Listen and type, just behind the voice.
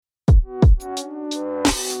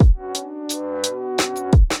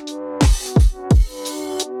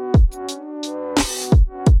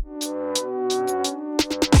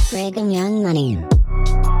Brigham Young Money.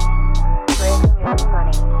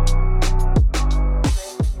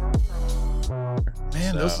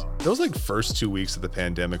 Man, those like first 2 weeks of the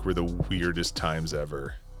pandemic were the weirdest times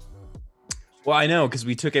ever. Well, I know, because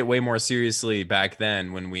we took it way more seriously back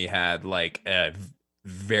then when we had like a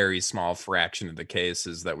very small fraction of the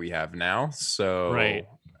cases that we have now. So, Right.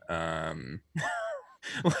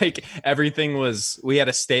 like everything we had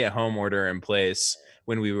a stay-at-home order in place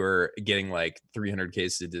when we were getting like 300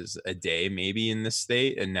 cases a day, maybe in this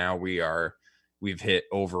state, and now we've hit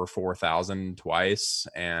over 4,000 twice,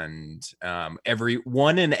 and every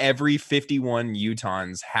 51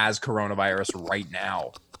 Utahns has coronavirus right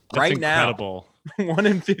now. That's incredible. Now, 1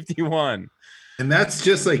 in 51. And that's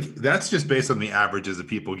just based on the averages of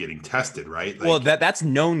people getting tested, right? Like, Well, that's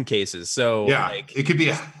known cases. So yeah, like, it could be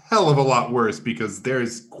a hell of a lot worse because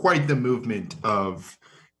there's quite the movement of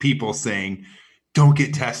people saying, "Don't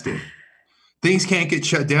get tested. Things can't get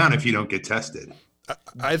shut down if you don't get tested."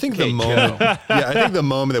 I think the moment, I think the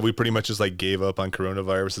moment that we pretty much just like gave up on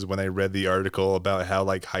coronavirus is when I read the article about how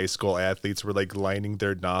like high school athletes were like lining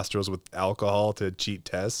their nostrils with alcohol to cheat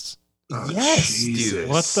tests. Oh, Yes, Jesus. dude.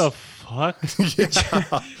 What the fuck?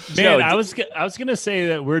 Joe, Man, I was gonna say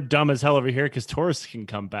that we're dumb as hell over here because tourists can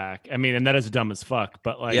come back. I mean, and that is dumb as fuck.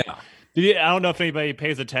 But like, I don't know if anybody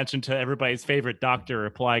pays attention to everybody's favorite doctor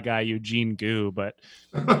reply guy, Eugene Gu, but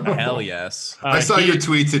hell yes. I saw your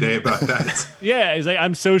tweet today about that. yeah, he's like,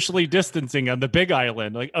 I'm socially distancing on the Big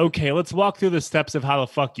Island. Like, okay, let's walk through the steps of how the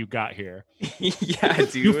fuck you got here. Yeah,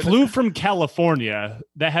 dude. You flew from California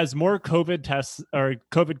that has more COVID tests or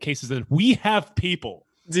COVID cases than we have people.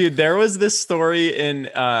 Dude, there was this story in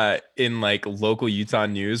like local Utah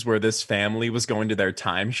news where this family was going to their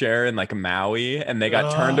timeshare in like Maui, and they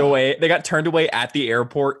got turned away. They got turned away at the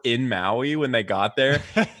airport in Maui when they got there.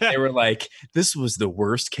 They were like, "This was the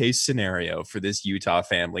worst case scenario for this Utah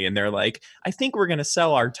family," and they're like, "I think we're gonna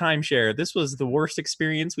sell our timeshare. This was the worst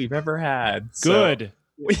experience we've ever had." Good. So,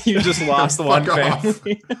 you just lost one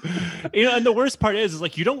family. And the worst part is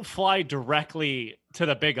like you don't fly directly to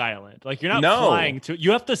the Big Island. Like you're not No. flying to.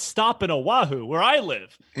 You have to stop in Oahu, where I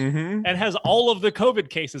live, Mm-hmm. and has all of the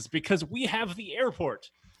COVID cases because we have the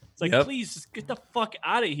airport. It's like, Yep. please just get the fuck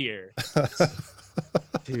out of here.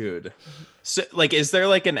 Dude. So like, is there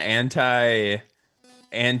like an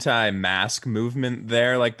anti-mask movement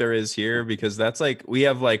there like there is here? Because that's like, we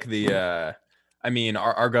have like the I mean,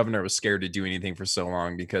 our governor was scared to do anything for so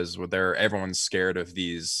long because everyone's scared of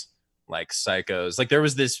these like psychos. Like there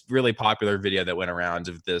was this really popular video that went around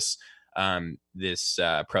of this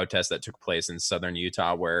protest that took place in southern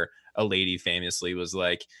Utah where a lady famously was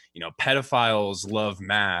like, pedophiles love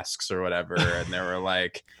masks or whatever. And they were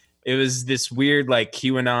like, it was this weird like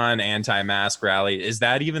QAnon anti-mask rally. Is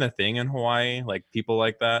that even a thing in Hawaii? Like people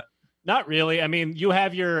like that? Not really. I mean, you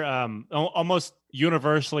have your almost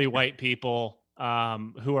universally white people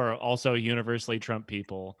who are also universally Trump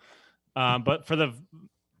people. But for the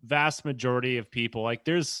vast majority of people, like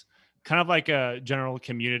there's kind of like a general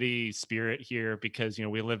community spirit here because,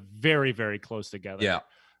 we live very, very close together. Yeah.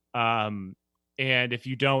 And if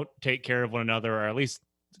you don't take care of one another, or at least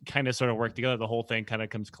kind of sort of work together, the whole thing kind of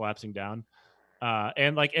comes collapsing down.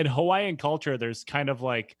 And like in Hawaiian culture, there's kind of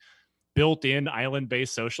like built-in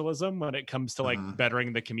island-based socialism when it comes to like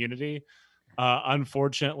bettering the community.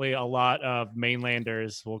 Unfortunately, a lot of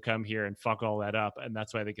mainlanders will come here and fuck all that up, and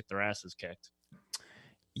that's why they get their asses kicked.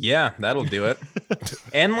 Yeah, that'll do it.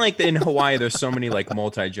 And like in Hawaii, there's so many like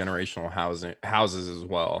multi-generational houses as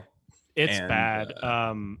well. It's bad.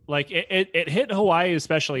 Like it hit Hawaii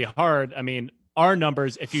especially hard. I mean, our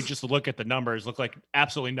numbers, if you just look at the numbers, look like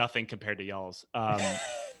absolutely nothing compared to y'all's.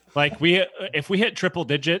 Like if we hit triple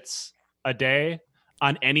digits a day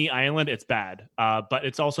on any island, it's bad. But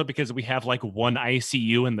it's also because we have like one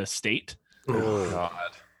ICU in the state. Oh God.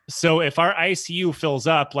 So if our ICU fills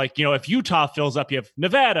up, like, if Utah fills up, you have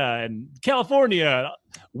Nevada and California.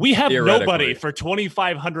 We have nobody for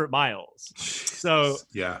 2,500 miles. So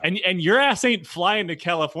yeah. And your ass ain't flying to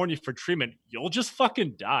California for treatment. You'll just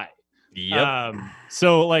fucking die. Yep.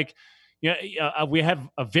 So like, we have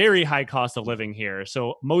a very high cost of living here.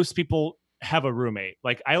 So most people have a roommate.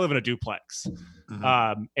 Like I live in a duplex,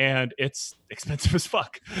 and it's expensive as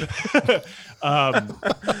fuck.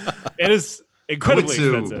 It is incredibly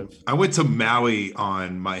expensive. I went to Maui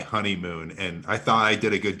on my honeymoon, and I thought I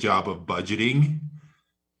did a good job of budgeting,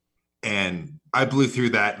 and I blew through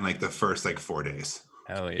that in like the first like 4 days.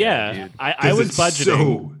 Hell yeah. Dude. I was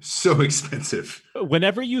budgeting. So expensive.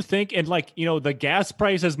 Whenever you think, and like, the gas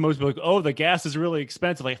prices, most people are like, oh, the gas is really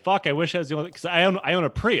expensive. Like, fuck, I wish I was the only, because I own a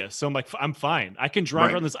Prius. So I'm like, I'm fine. I can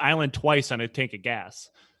drive around this island twice on a tank of gas.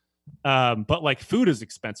 But like food is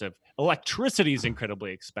expensive. Electricity is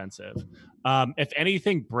incredibly expensive. If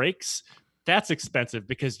anything breaks, that's expensive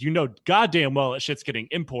because goddamn well that shit's getting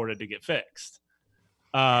imported to get fixed.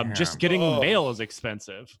 Just getting mail is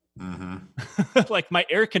expensive. Like my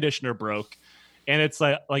air conditioner broke and it's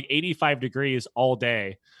like 85 degrees all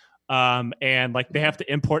day. And like they have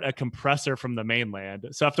to import a compressor from the mainland.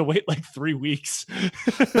 So I have to wait like 3 weeks.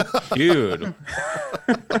 Dude.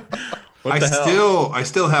 I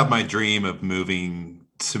still have my dream of moving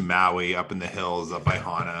to Maui up in the hills up by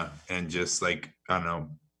Hana and just like, I don't know,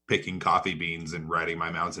 picking coffee beans and riding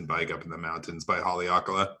my mountain bike up in the mountains by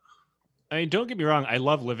Haleakala. I mean, don't get me wrong. I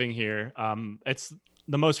love living here. It's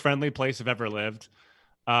the most friendly place I've ever lived.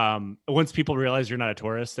 Once people realize you're not a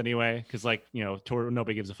tourist anyway, because like,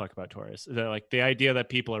 nobody gives a fuck about tourists. Like the idea that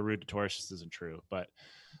people are rude to tourists isn't true, but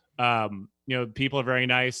people are very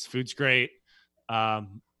nice. Food's great.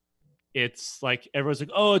 It's like everyone's like,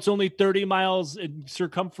 oh, it's only 30 miles in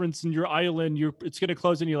circumference in your island. It's going to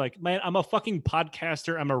close. And you're like, man, I'm a fucking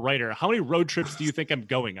podcaster. I'm a writer. How many road trips do you think I'm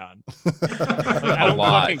going on? A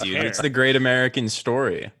lot, dude. Care. It's the great American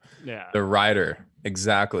story. Yeah. The writer.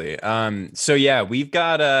 Exactly. So yeah, we've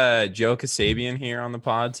got Joe Kasabian here on the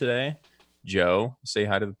pod today. Joe, say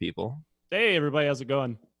hi to the people. Hey, everybody. How's it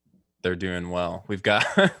going? They're doing well. We've got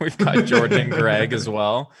Jordan and Greg as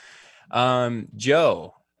well.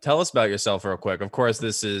 Joe, tell us about yourself real quick. Of course,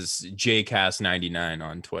 this is JCast99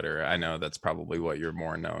 on Twitter. I know that's probably what you're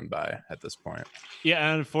more known by at this point.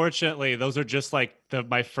 Yeah, unfortunately, those are just like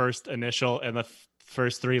my first initial and the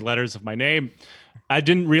first 3 letters of my name. I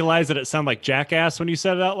didn't realize that it sounded like jackass when you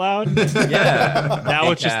said it out loud. Yeah. Now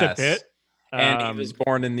it's just a bit. And he was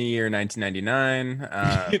born in the year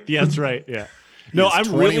 1999. Yeah, that's right. Yeah. No, I'm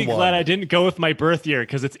 21. really glad I didn't go with my birth year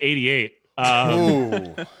because it's 88. Yeah.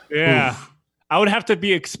 Oof. I would have to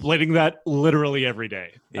be explaining that literally every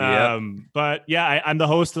day. Yep. But yeah, I'm the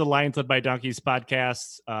host of the Lions Led by Donkeys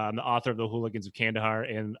podcast. I'm the author of The Hooligans of Kandahar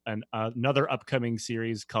and another upcoming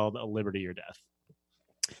series called Liberty or Death.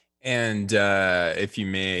 And if you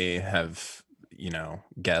may have,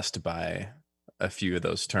 guessed by a few of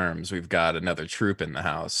those terms, we've got another troop in the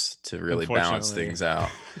house to really balance things out.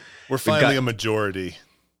 We're finally a majority.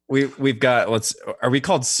 We've got, are we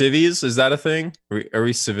called civvies? Is that a thing? Are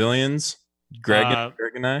we civilians? Greg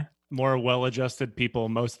and I? More well-adjusted people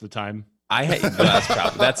most of the time.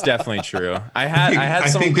 That's definitely true. I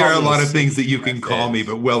think there are a lot of things that you can call me,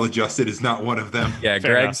 but well-adjusted is not one of them. Yeah,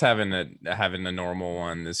 Greg's having a normal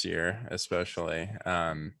one this year, especially.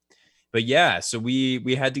 But yeah, so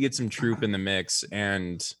we had to get some troop in the mix,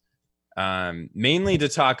 and mainly to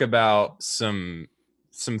talk about some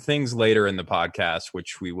things later in the podcast,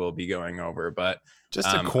 which we will be going over. But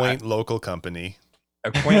just a quaint local company.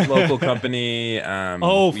 A quaint local company.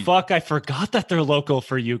 Fuck! I forgot that they're local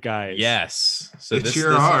for you guys. Yes, so this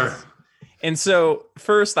are. And so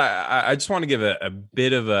first, I just want to give a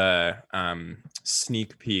bit of a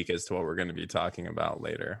sneak peek as to what we're going to be talking about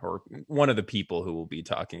later, or one of the people who will be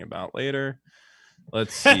talking about later.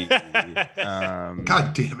 Let's see.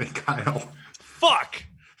 God damn it, Kyle! Fuck.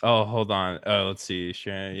 Oh, hold on. Oh, let's see.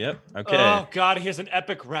 Yep. Okay. Oh God, here's an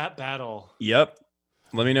epic rap battle. Yep.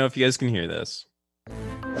 Let me know if you guys can hear this.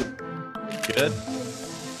 Good.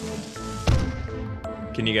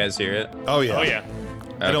 Can you guys hear it? Oh yeah. Okay.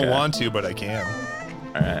 I don't want to, but I can.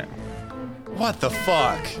 All right. What the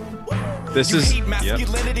fuck? This is hate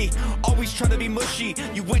masculinity, always trying to be mushy.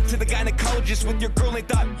 You went to the gynecologist with your girl and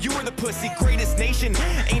thought you were the pussy. Greatest nation,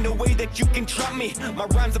 ain't no way that you can trump me. My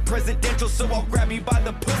rhymes are presidential, so I'll grab you by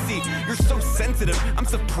the pussy. You're so sensitive, I'm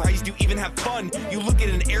surprised you even have fun. You look at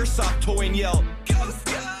an airsoft toy and yell, ghost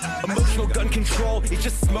gun. Emotional gun control is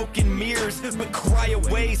just smoke and mirrors, but cry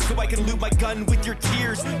away so I can lube my gun with your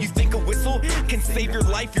tears. You think a whistle can save your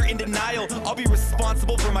life? You're in denial. I'll be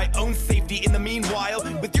responsible for my own safety in the meanwhile.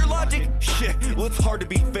 With your logic, shit, well, it's hard to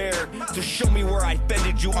be fair. So show me where I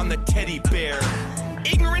offended you on the teddy bear.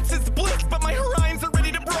 Ignorance is bliss, but my rhymes are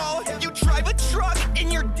ready to brawl. You drive a truck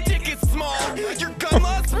and your dick is small. Your gun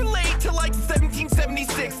laws relate to like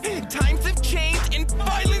 1776. Times have changed and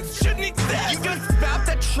violence shouldn't exist. You just spout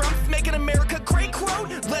that Trump's making America great quote.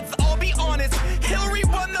 Let's all be honest, Hillary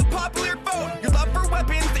won the popular vote. Your love for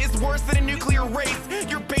weapons is worse than a nuclear race.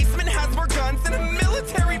 Your basement has more guns than a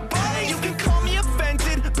military base. You can call me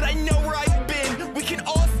offended, but I know where I've been. We can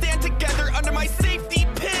all stand together under my safety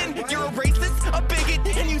pin. You're a racist, a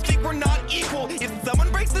bigot, and you think we're not equal. If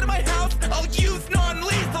someone breaks into my house, I'll use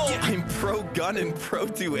non-lethal. I'm pro-gun running pro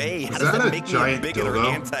 2A. How Is does that that a make me a giant bigot or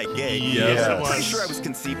dildo? anti-gay? Yes, it I'm pretty was. sure I was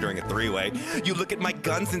conceived during a three-way. You look at my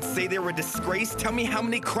guns and say they were a disgrace. Tell me how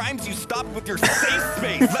many crimes you stopped with your safe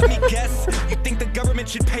space. Let me guess, you think the government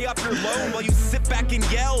should pay off your loan while you sit back and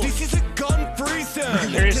yell, "This is a gun-free zone."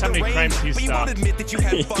 Curious To how the many crimes range, you but you won't stopped. admit that you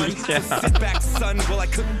had fun. Yeah. So sit back, son, while I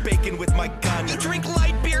cook bacon with my gun. You drink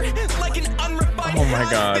light beer like an unrefined. Oh my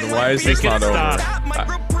God, husband, why like is this beer. not over? Stop,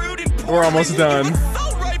 microbrewed and We're almost poured done. with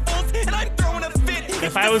assault rifles, and I'm throwing a fit.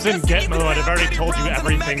 If I was in Gitmo, I'd have already told you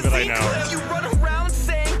everything that I know. You run around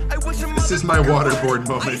saying, "I wish a This is my motherfucker waterboard would."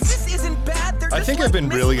 moment. ISIS isn't bad, they're I just think like I've been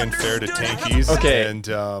really unfair to misunderstood tankies. Okay.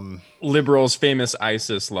 And Liberals' famous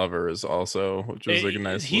ISIS lovers also, which was like a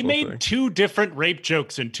nice He little made thing. 2 different rape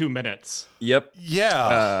jokes in 2 minutes. Yep.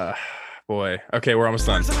 yeah. Boy. Okay, we're almost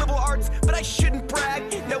done. Words and liberal arts, but I shouldn't brag.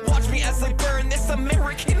 Now watch me as I burn this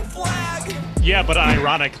American flag. Yeah, but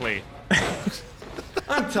ironically.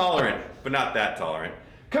 I'm tolerant, but not that tolerant.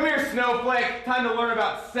 Come here, Snowflake. Time to learn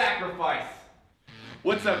about sacrifice.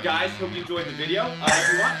 What's up, guys? Hope you enjoyed the video.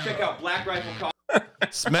 If you want, check out Black Rifle Coffee.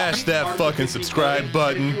 Smash that fucking subscribe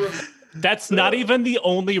button. That's not even the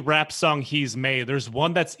only rap song he's made. There's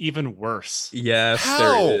one that's even worse. Yes, How?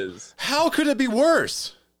 there is. How could it be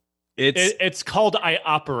worse? It's called I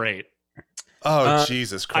Operate. Oh,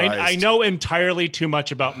 Jesus Christ. I know entirely too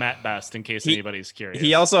much about Matt Best in case He- anybody's curious.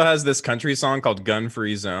 He also has this country song called Gun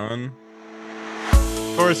Free Zone.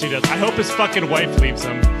 Of course he does. I hope his fucking wife leaves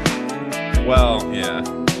him. Well, yeah.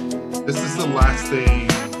 This is the last thing.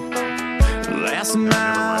 Last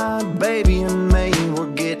night, baby and me were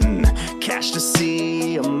getting cash to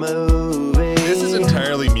see a movie. This is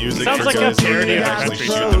entirely music Sounds for like a guys who parody of a actually country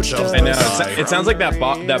shoot song. themselves I in know. the thigh. It sounds like that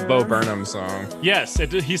Bo Burnham song. Yes,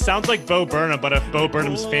 he sounds like Bo Burnham, but if Bo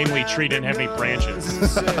Burnham's family tree didn't have any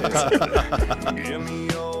branches.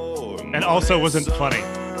 And also wasn't funny.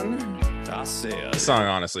 The song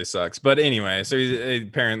honestly sucks. But anyway, so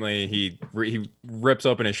apparently he rips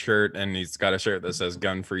open his shirt and he's got a shirt that says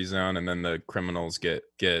 "Gun Free Zone," and then the criminals get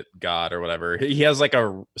got or whatever. He has like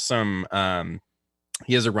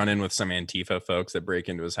he has a run-in with some Antifa folks that break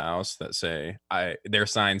into his house that say their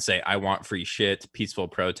signs say "I want free shit," peaceful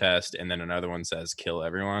protest, and then another one says "Kill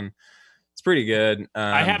everyone." It's pretty good.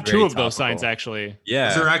 I have very 2 of those topical. signs actually. Yeah.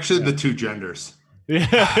 These are actually the two genders.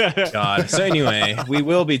 God. So anyway, we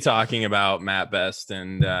will be talking about Matt Best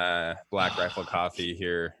and Black Rifle Coffee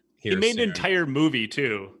here. He made soon. an entire movie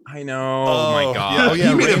too. I know. Oh, my God. Yeah, oh, yeah,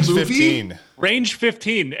 He made a Range movie? 15. Range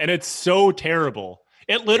 15, and it's so terrible.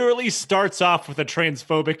 It literally starts off with a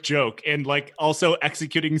transphobic joke and like also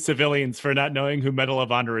executing civilians for not knowing who Medal of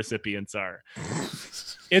Honor recipients are.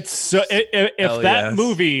 It's so if Hell that yes.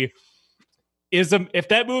 movie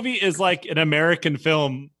is like an American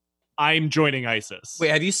film, I'm joining ISIS. Wait,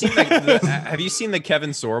 have you seen have you seen the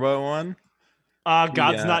Kevin Sorbo one?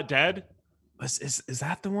 God's Yeah. Not Dead. Is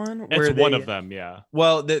that the one? It's one of them, yeah.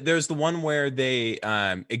 Well, there's the one where they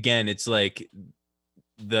again, it's like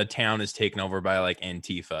the town is taken over by like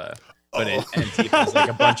Antifa, but Antifa is like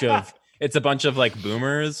a bunch of like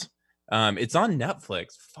boomers. It's on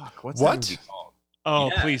Netflix. Fuck, what's What? that movie called? Oh,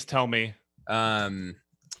 Yeah. please tell me.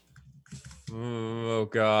 Oh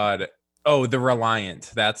God. Oh, The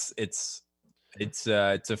Reliant. It's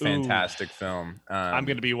a fantastic film. I'm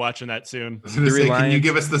going to be watching that soon. I was gonna The say, can you Reliance-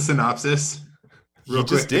 give us the synopsis? He Real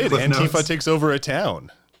just quick, did. Cliff Antifa Notes? takes over a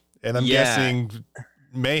town. And I'm Yeah. guessing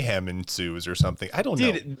mayhem ensues or something. I don't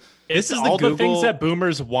know. Dude, It's this is all the things Google- that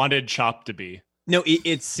boomers wanted Chop to be. No,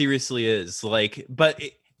 it seriously is like, but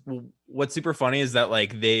what's super funny is that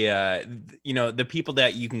like they, the people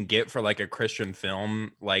that you can get for like a Christian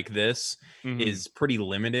film like this is pretty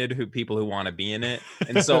limited. People who want to be in it,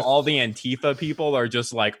 and so all the Antifa people are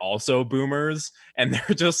just like also boomers, and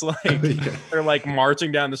they're just like they're like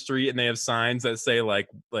marching down the street, and they have signs that say like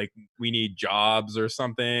we need jobs or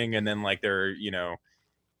something, and then like there's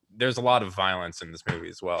a lot of violence in this movie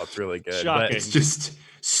as well. It's really good. Shocking. But It's just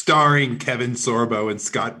starring Kevin Sorbo and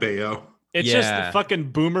Scott Baio. It's Yeah. just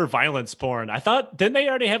fucking boomer violence porn. I thought, didn't they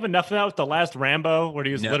already have enough of that with the last Rambo, where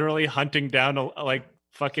he was No. literally hunting down like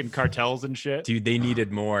fucking cartels and shit? Dude, they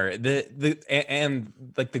needed more. And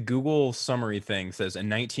like the Google summary thing says a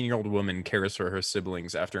 19-year-old woman cares for her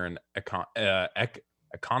siblings after an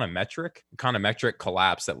econometric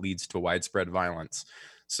collapse that leads to widespread violence.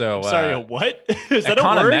 So Sorry, what? Is that a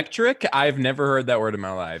word? econometric? I've never heard that word in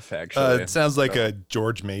my life, actually. It sounds like a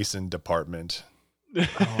George Mason department.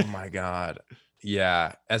 Oh my God.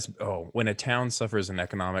 Yeah. When a town suffers an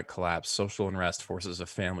economic collapse, social unrest forces a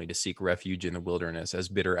family to seek refuge in the wilderness as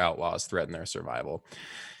bitter outlaws threaten their survival.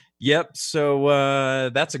 Yep. So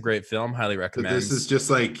that's a great film. Highly But recommend. this is just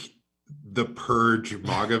like the Purge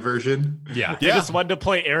MAGA version. Yeah. I just wanted to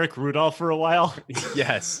play Eric Rudolph for a while.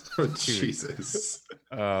 Yes. Oh, Jesus.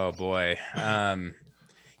 Oh boy.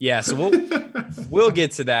 Yeah, so we'll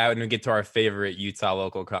get to that when we get to our favorite Utah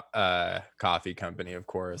local coffee company, of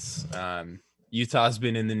course. Utah's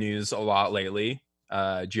been in the news a lot lately.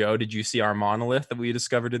 Joe, did you see our monolith that we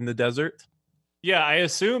discovered in the desert? Yeah, I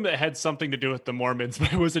assume it had something to do with the Mormons,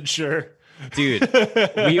 but I wasn't sure. Dude,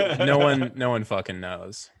 no one fucking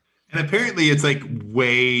knows. And apparently it's like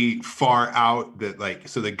way far out that like,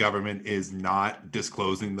 so the government is not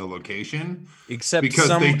disclosing the location. Except because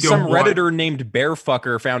some they don't want- Redditor named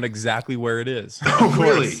Bearfucker found exactly where it is. Oh,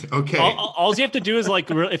 really? Okay. All you have to do is like,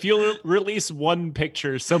 if you release one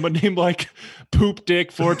picture, someone named like Poop Dick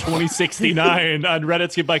 42069 on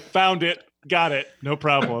Reddit's gonna be like, found it, got it, no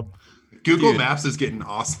problem. Google Maps is getting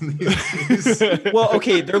awesome these days. Well,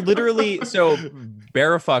 okay, they're literally so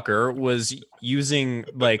Bearfucker was using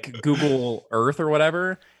like Google Earth or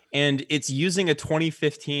whatever, and it's using a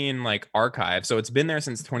 2015 like archive, so it's been there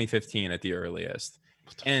since 2015 at the earliest.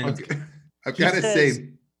 And Okay. I've got to says- say,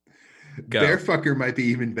 Go. Bearfucker might be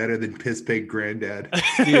even better than Piss Pig Granddad.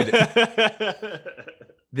 Dude,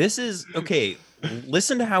 this is okay.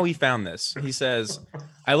 Listen to how he found this. He says,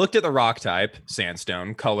 I looked at the rock type,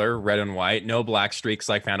 sandstone, color, red and white, no black streaks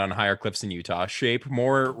like found on higher cliffs in Utah, shape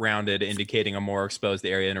more rounded, indicating a more exposed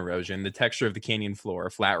area in erosion, the texture of the canyon floor,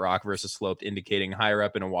 flat rock versus sloped, indicating higher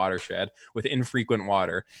up in a watershed with infrequent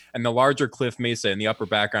water, and the larger cliff mesa in the upper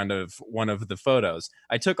background of one of the photos.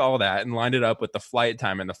 I took all that and lined it up with the flight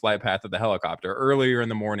time and the flight path of the helicopter earlier in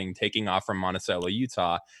the morning, taking off from Monticello,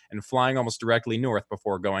 Utah, and flying almost directly north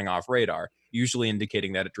before going off radar, usually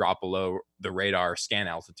indicating that it dropped below the radar scan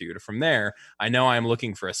altitude. From there, I know I am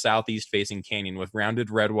looking for a southeast facing canyon with rounded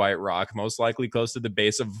red-white rock, most likely close to the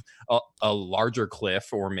base of a larger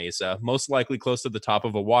cliff or mesa, most likely close to the top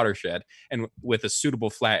of a watershed, and with a suitable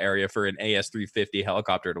flat area for an AS-350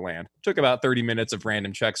 helicopter to land. Took about 30 minutes of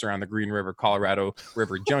random checks around the Green River, Colorado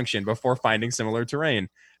River Junction before finding similar terrain.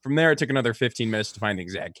 From there, it took another 15 minutes to find the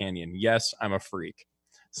exact canyon. Yes, I'm a freak.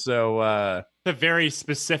 So a very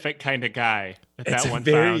specific kind of guy that one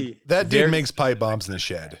That dude makes pipe bombs in the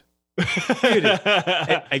shed.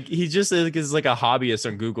 he just is like a hobbyist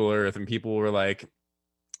on Google Earth, and people were like,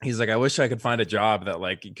 he's like, I wish I could find a job that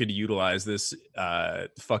like could utilize this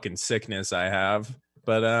fucking sickness I have.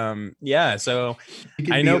 But yeah, so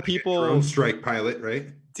I know people drone strike pilot, right?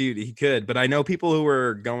 Dude, he could, but I know people who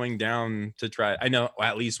are going down to try. I know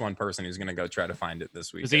at least one person who's going to go try to find it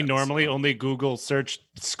this week. Does he normally only Google search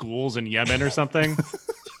schools in Yemen or something?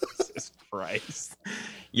 Jesus Christ.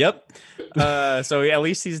 Yep. So at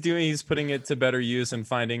least he's putting it to better use and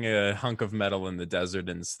finding a hunk of metal in the desert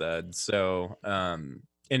instead. So, and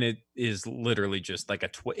it is literally just like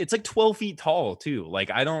it's like 12 feet tall too. Like,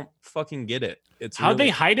 I don't fucking get it. It's How'd they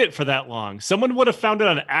hide it for that long? Someone would have found it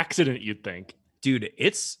on accident, you'd think. Dude,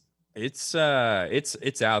 it's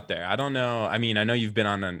out there. I don't know. I mean, I know you've been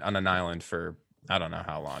on an island for I don't know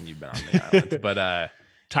how long you've been on the island, but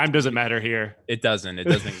time doesn't matter here. It doesn't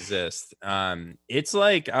exist. It's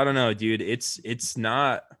like, I don't know, dude. It's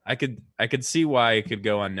not. I could see why it could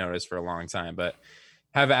go unnoticed for a long time, but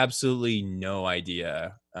have absolutely no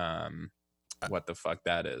idea what the fuck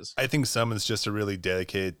that is. I think someone's just a really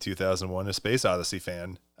dedicated 2001: A Space Odyssey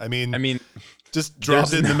fan. I mean, just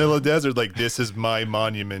dropped it in the middle of the desert. Like, this is my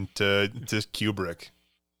monument to Kubrick.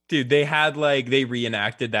 Dude, they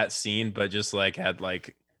reenacted that scene, but just like had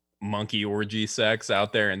like monkey orgy sex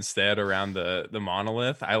out there instead around the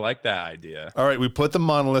monolith. I like that idea. All right, we put the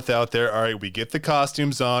monolith out there. All right, we get the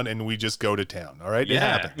costumes on and we just go to town. All right,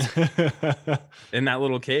 yeah. It happens. In that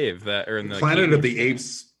little cave or in the Planet of the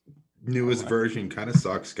Apes newest version kind of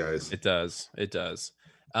sucks, guys. It does.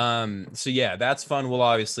 So yeah, that's fun. We'll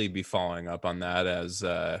obviously be following up on that as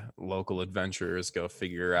local adventurers go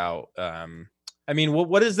figure out. I mean,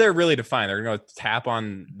 what is there really to find? They're gonna tap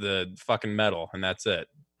on the fucking metal and that's it.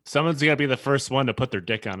 Someone's gotta be the first one to put their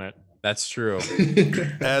dick on it. That's true.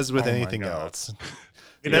 As with anything else.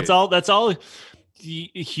 That's all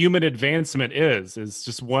human advancement is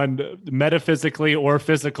just one metaphysically or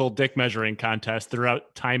physical dick measuring contest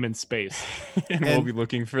throughout time and space. And we'll be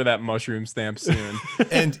looking for that mushroom stamp soon.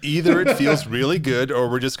 And either it feels really good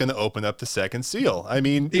or we're just going to open up the second seal. I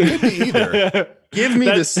mean, it could be either. Give me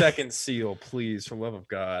the second seal, please, for love of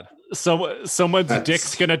God. So someone's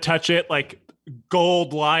dick's going to touch it, like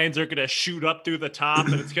gold lines are going to shoot up through the top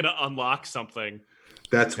and it's going to unlock something.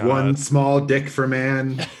 That's one small dick for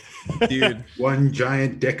man. Dude, one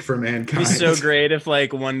giant dick for mankind. It'd be so great if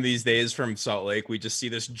like one of these days from Salt Lake we just see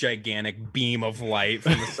this gigantic beam of light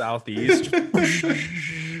from the southeast.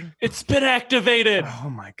 It's been activated. Oh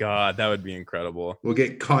my god, that would be incredible, We'll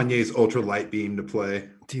get Kanye's ultra light beam to play.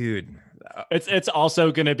 dude. It's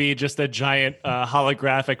also going to be just a giant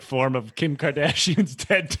holographic form of Kim Kardashian's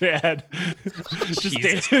dead dad, just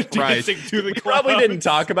Jesus dancing Christ. through the We probably clouds. didn't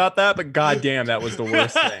talk about that, but goddamn, that was the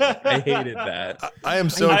worst thing. I hated that. I am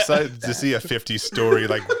so excited to see a 50 story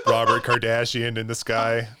like Robert Kardashian in the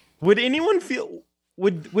sky. Would anyone feel?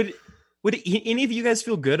 Would any of you guys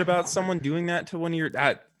feel good about someone doing that to one of your?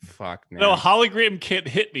 Fuck, man. No, hologram can't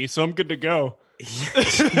hit me, so I'm good to go.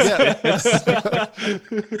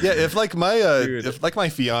 Yeah, if like my Dude. if like my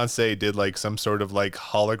fiance did like some sort of like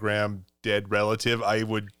hologram dead relative, I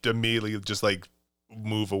would immediately just like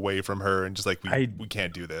move away from her and just like we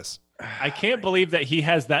can't do this. I can't believe that he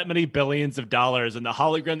has that many billions of dollars, and the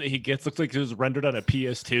hologram that he gets looks like it was rendered on a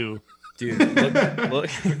PS2. Dude, look.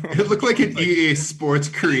 It looked like an EA Sports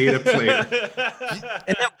creative player. And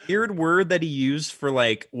that weird word that he used for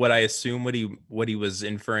like what I assume what he was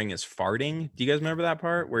inferring is farting. Do you guys remember that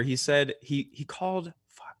part where he said he called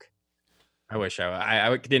fuck? I wish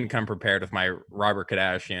I didn't come prepared with my Robert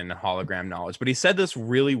Kardashian hologram knowledge, but he said this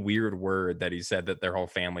really weird word that he said that their whole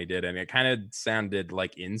family did, and it kind of sounded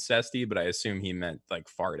like incesty, but I assume he meant like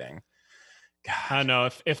farting. I don't know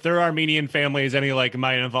if their Armenian family is any like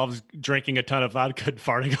mine, involves drinking a ton of vodka and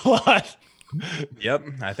farting a lot. Yep,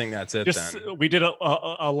 I think that's it. Just Then we did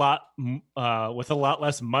a lot with a lot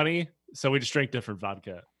less money, so we just drank different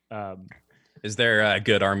vodka. Is there a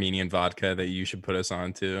good Armenian vodka that you should put us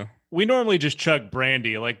on to? We normally just chug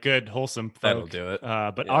brandy, like good wholesome folk. That'll do it.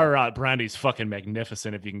 But Yeah. our brandy's fucking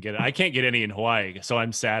magnificent if you can get it. I can't get any in Hawaii, so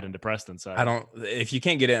I'm sad and depressed inside. If you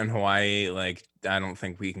can't get it in Hawaii, like I don't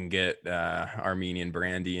think we can get Armenian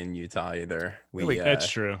brandy in Utah either. That's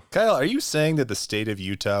true. Kyle, are you saying that the state of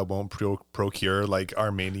Utah won't procure like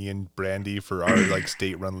Armenian brandy for our like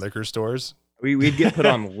state-run liquor stores? We'd get put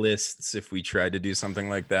on lists if we tried to do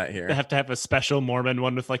something like that They here. have to have a special Mormon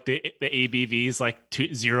one with like the ABVs like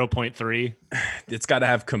 0.3. It's got to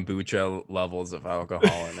have kombucha levels of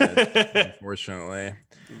alcohol in it, unfortunately.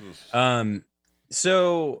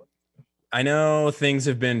 So I know things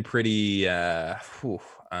have been pretty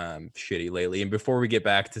shitty lately, and before we get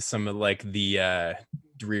back to some of like the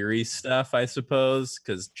dreary stuff, I suppose,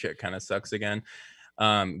 because shit kind of sucks again.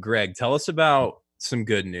 Greg, tell us about some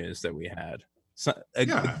good news that we had.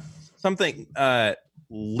 Something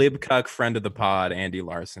Libcuck friend of the pod Andy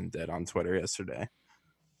Larson did on Twitter yesterday.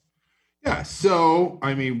 Yeah, so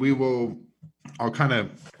I mean, I'll kind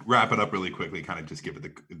of wrap it up really quickly, kind of just give it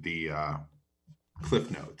the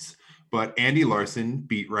cliff notes. But Andy Larson,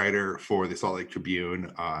 beat writer for the Salt Lake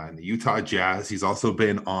Tribune and the Utah Jazz, he's also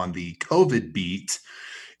been on the COVID beat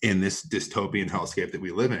in this dystopian hellscape that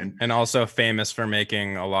we live in. And also famous for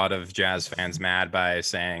making a lot of Jazz fans mad by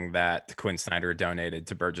saying that Quinn Snyder donated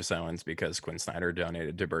to Burgess Owens because Quinn Snyder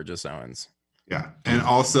donated to Burgess Owens. Yeah, and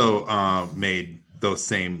also made those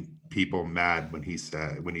same people mad when he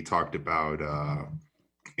talked about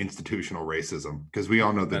institutional racism, because we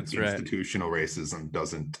all know that That's right. institutional racism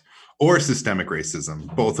doesn't, or systemic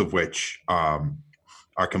racism, both of which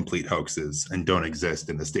are complete hoaxes and don't exist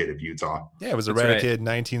in the state of Utah. Yeah, it was That's eradicated in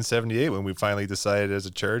 1978 when we finally decided as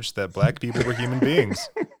a church that black people were human beings.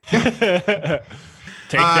 Take that,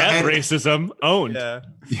 and- racism owned. At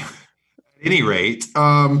any rate,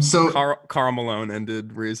 so Karl Malone ended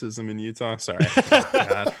racism in Utah. Sorry.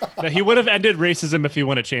 God. No, he would have ended racism if he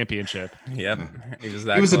won a championship. Yep. He was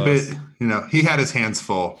that he was close. a bit, he had his hands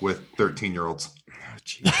full with 13-year-olds. Oh,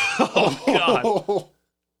 geez. Oh God.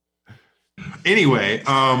 Anyway,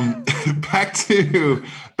 back to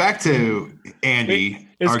Andy.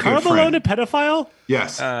 Is our good Karl friend. Malone a pedophile?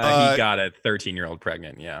 Yes. He got a 13-year-old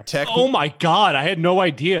pregnant. Yeah. Oh my God, I had no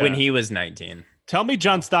idea. When he was 19. Tell me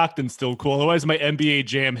John Stockton's still cool. Otherwise, my NBA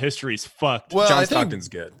Jam history's fucked. Well, John I think Stockton's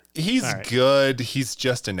good. he's All right. good. He's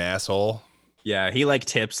just an asshole. Yeah, he like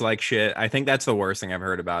tips like shit. I think that's the worst thing I've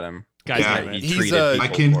heard about him. Guys, Yeah, damn it. he's, treated I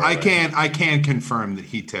people I poorly. can confirm that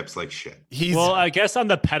he tips like shit. He's Well, I guess on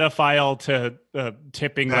the pedophile to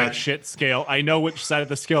tipping like That- shit scale, I know which side of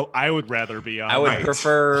the scale I would rather be on. I would Right.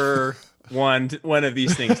 prefer one of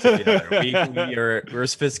these things to the other. We're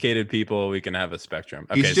sophisticated people. We can have a spectrum.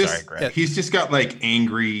 Okay, He's just sorry, Greg. he's just got like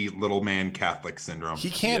angry little man Catholic syndrome. he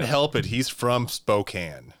can't help it. He's from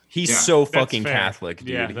Spokane. He's Yeah. so That's fucking fair. Catholic, dude.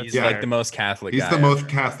 Yeah, that's He's fair. like the most Catholic He's guy the ever.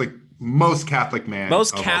 most Catholic man.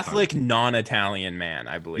 Most of all Catholic time. non-Italian man,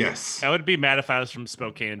 I believe. Yes. I would be mad if I was from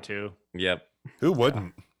Spokane too. Yep. Who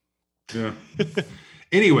wouldn't? Yeah.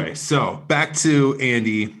 Anyway, so back to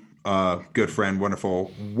Andy, good friend,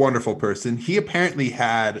 wonderful person. He apparently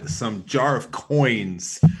had some jar of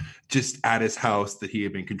coins just at his house that he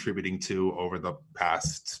had been contributing to over the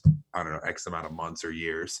past, I don't know, X amount of months or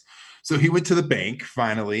years. So he went to the bank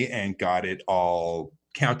finally and got it all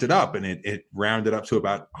counted up, and it rounded up to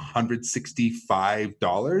about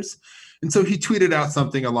 $165. And so he tweeted out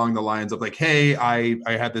something along the lines of like, hey, I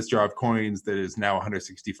had this jar of coins that is now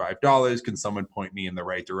 $165. Can someone point me in the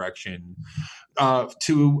right direction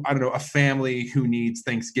to, I don't know, a family who needs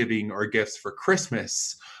Thanksgiving or gifts for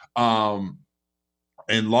Christmas?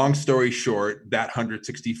 And long story short, that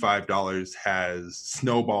 $165 has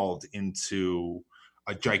snowballed into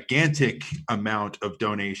a gigantic amount of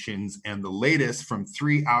donations. And the latest from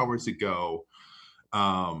 3 hours ago,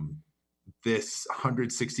 this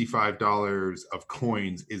 $165 of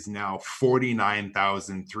coins is now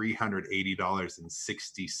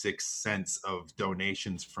 $49,380.66 of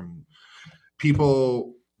donations from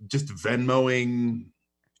people just Venmoing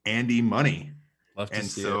Andy money. And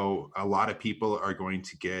so a lot of people are going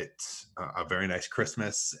to get a very nice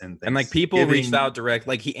Christmas, and like people reached out direct.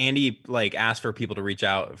 Like Andy like asked for people to reach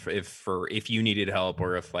out if you needed help,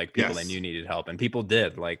 or if like people that knew needed help, and people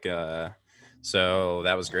did. Like so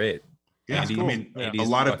that was great. Yeah, Andy, cool. I mean, Andy's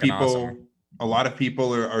a lot of people, awesome. A lot of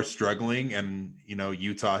people are struggling, and you know,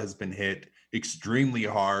 Utah has been hit extremely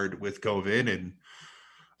hard with COVID, and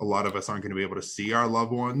a lot of us aren't going to be able to see our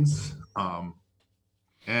loved ones.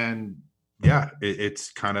 And yeah,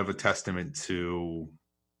 it's kind of a testament to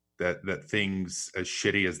that things as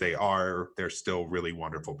shitty as they are, they're still really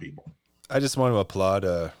wonderful people. I just want to applaud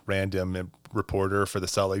a random reporter for the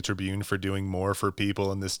Salt Lake Tribune for doing more for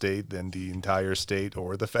people in the state than the entire state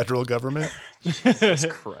or the federal government. Jesus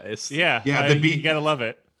Christ. Yeah. You gotta love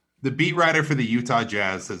it. The beat writer for the Utah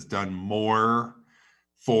Jazz has done more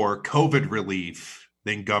for COVID relief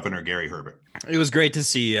than Governor Gary Herbert. It was great to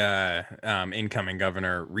see incoming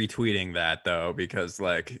governor retweeting that, though, because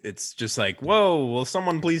like it's just like, whoa, will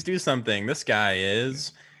someone please do something? This guy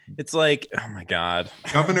is. It's like, oh my God.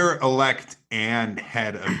 Governor-elect and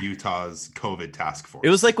head of Utah's COVID task force. It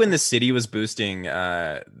was like when the city was boosting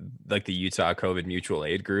like the Utah COVID mutual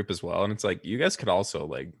aid group as well. And it's like, you guys could also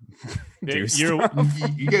like do stuff.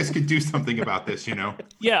 You guys could do something about this, you know?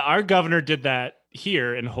 Yeah, our governor did that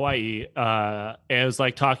here in Hawaii. It was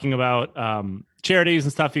like talking about charities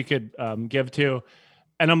and stuff you could give to.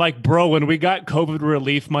 And I'm like, bro, when we got COVID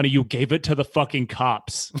relief money, you gave it to the fucking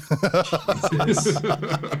cops.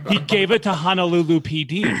 He gave it to Honolulu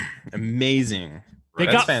PD. Amazing. They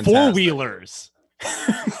got four-wheelers.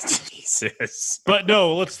 Jesus. But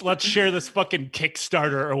no, let's share this fucking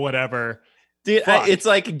Kickstarter or whatever. Dude, it's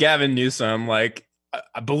like Gavin Newsom, like,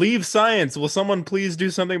 I believe science. Will someone please do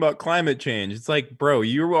something about climate change? It's like, bro,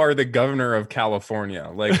 you are the governor of California.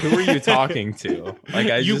 Like, who are you talking to?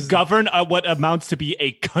 Like, you govern what amounts to be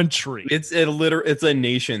a country. It's a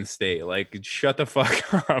nation state. Like, shut the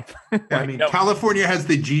fuck up. I mean, California has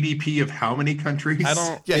the GDP of how many countries?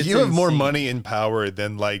 Yeah, you have more money and power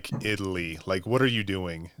than like Italy. Like, what are you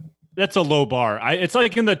doing? That's a low bar. It's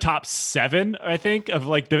like in the top 7, I think, of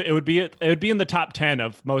like it would be in the top 10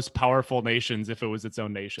 of most powerful nations if it was its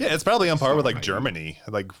own nation. Yeah, it's probably on par with like Germany.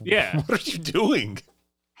 Like, yeah, what are you doing?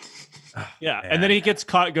 Yeah, and then he gets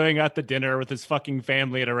caught going out to dinner with his fucking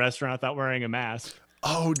family at a restaurant without wearing a mask.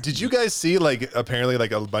 Oh, did you guys see like apparently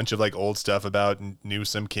like a bunch of like old stuff about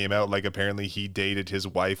Newsom came out? Like apparently he dated his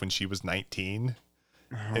wife when she was 19.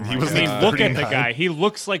 And he was like, look at the guy. He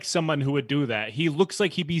looks like someone who would do that. He looks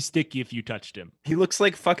like he'd be sticky if you touched him. He looks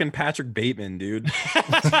like fucking Patrick Bateman, dude.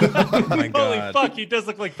 Oh my God. Holy fuck, he does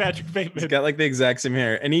look like Patrick Bateman. He's got like the exact same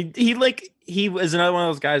hair. And he was another one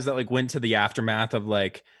of those guys that like went to the aftermath of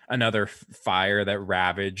like another fire that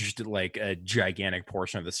ravaged like a gigantic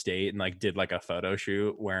portion of the state and like did like a photo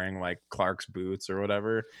shoot wearing like Clark's boots or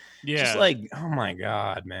whatever. Yeah. Just like, oh my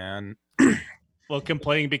God, man. Well,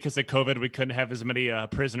 complaining because of COVID, we couldn't have as many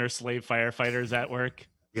prisoner slave firefighters at work.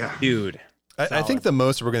 Yeah, dude. I think the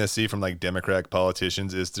most we're going to see from like Democratic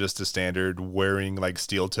politicians is just a standard wearing like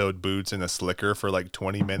steel-toed boots and a slicker for like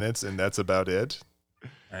 20 minutes, and that's about it.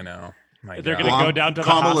 I know. They're going to go down to the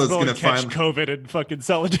hospital and catch COVID and fucking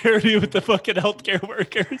solidarity with the fucking healthcare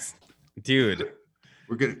workers. Dude.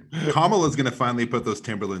 Kamala's going to finally put those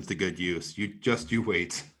Timberlands to good use. You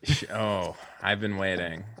wait. Oh, I've been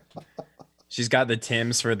waiting. She's got the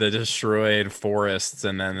Timbs for the destroyed forests,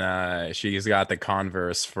 and then she's got the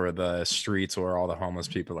Converse for the streets where all the homeless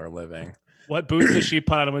people are living. What boots does she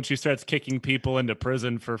put on when she starts kicking people into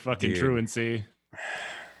prison for fucking truancy?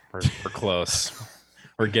 We're close.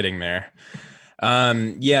 We're getting there.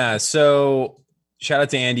 Yeah, so Shout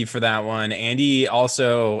out to Andy for that one. Andy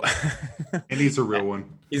also Andy's a real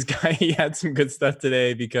one. he had some good stuff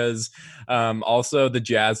today because also the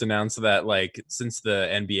Jazz announced that like since the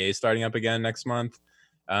NBA is starting up again next month.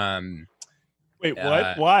 Wait,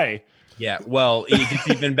 what? Why? Yeah, well, it's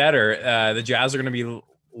even better. The Jazz are going to be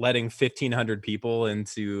letting 1,500 people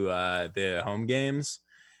into the home games.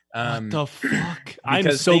 What the fuck?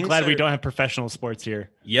 I'm so glad we don't have professional sports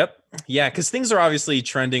here. Yep. Yeah, because things are obviously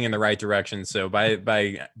trending in the right direction. So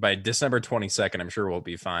by December 22nd, I'm sure we'll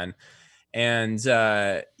be fine. And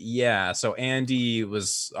yeah, so Andy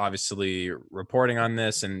was obviously reporting on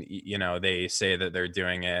this, and you know they say that they're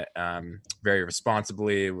doing it very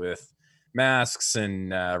responsibly with masks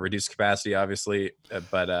and reduced capacity, obviously.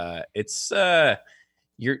 But it's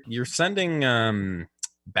you're sending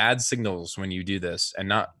bad signals when you do this, and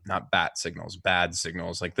not bat signals, bad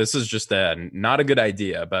signals. Like this is just not a good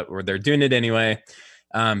idea, but they're doing it anyway.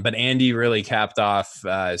 But Andy really capped off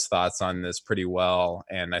his thoughts on this pretty well,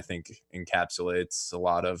 and I think encapsulates a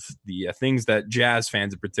lot of the things that Jazz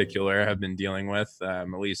fans in particular have been dealing with, at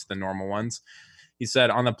least the normal ones. He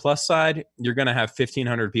said, on the plus side, you're going to have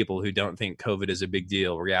 1,500 people who don't think COVID is a big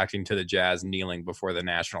deal reacting to the Jazz kneeling before the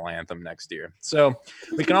national anthem next year. So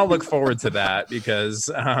we can all look forward to that because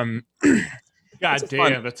God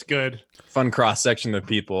damn, that's good. Fun cross-section of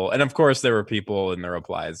people. And of course, there were people in the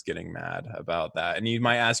replies getting mad about that. And you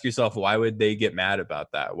might ask yourself, why would they get mad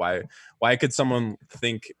about that? Why could someone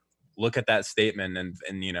look at that statement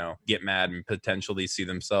and you know, get mad and potentially see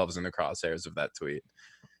themselves in the crosshairs of that tweet?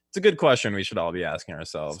 It's a good question we should all be asking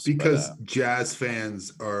ourselves. It's because Jazz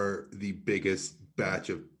fans are the biggest batch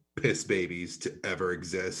of piss babies to ever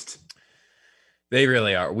exist. They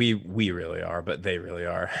really are. We really are, but they really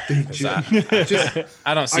are.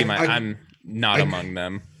 I don't see I'm not among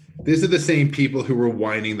them. These are the same people who were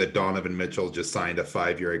whining that Donovan Mitchell just signed a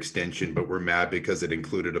 5-year extension, but were mad because it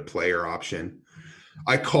included a player option.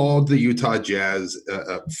 I called the Utah Jazz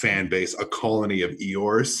fan base a colony of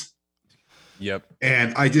Eeyores. Yep.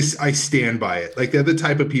 And I stand by it. Like they're the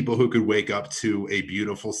type of people who could wake up to a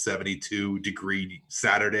beautiful 72-degree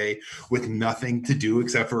Saturday with nothing to do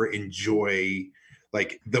except for enjoy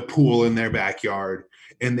like the pool in their backyard.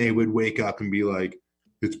 And they would wake up and be like,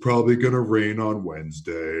 it's probably going to rain on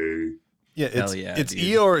Wednesday. Yeah. It's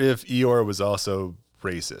Eeyore if Eeyore was also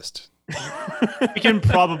racist. We can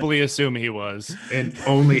probably assume he was. And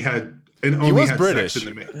only had British. Sex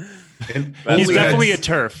in the and he's definitely a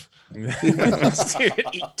turf. Dude,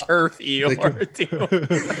 eat turf,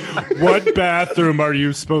 Eeyore. What bathroom are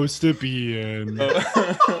you supposed to be in?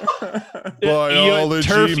 Biology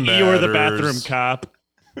turf matters. Eeyore the bathroom cop.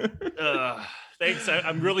 Thanks.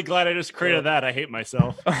 I'm really glad I just created that. I hate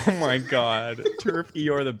myself. Oh my god, turf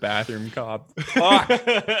Eeyore the bathroom cop. Fuck.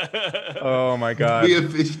 Oh my god.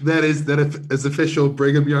 That is official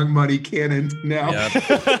Brigham Young money canon now.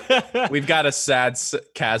 Yep. We've got a sad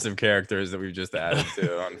cast of characters that we've just added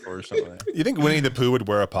to, unfortunately. You think Winnie the Pooh would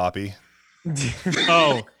wear a poppy?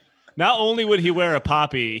 Oh, not only would he wear a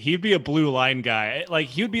poppy, he'd be a blue line guy. Like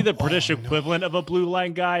he'd be the British equivalent of a blue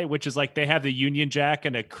line guy, which is like they have the Union Jack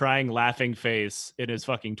and a crying, laughing face in his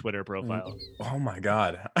fucking Twitter profile. Oh my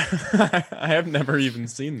god, I have never even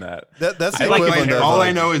seen that. That's the All equivalent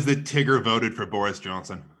I know is that Tigger voted for Boris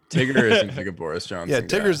Johnson. Tigger isn't big a Boris Johnson. Yeah,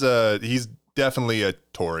 Tigger's he's definitely a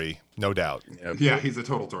Tory, no doubt. Yep. Yeah, he's a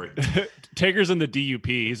total Tory. Tigger's in the DUP.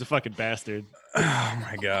 He's a fucking bastard. Oh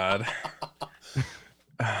my god.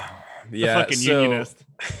 Yeah, fucking unionist.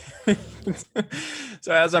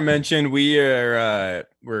 So as I mentioned, we're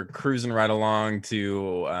cruising right along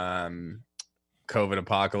to COVID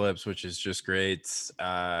apocalypse, which is just great.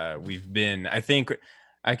 We've been, I can't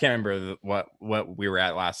remember what we were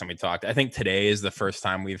at last time we talked. I think today is the first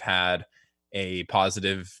time we've had a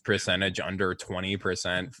positive percentage under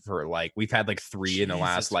 20% for like, we've had like 3 in the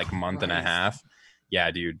last like month and a half.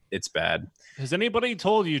 Yeah, dude, it's bad. Has anybody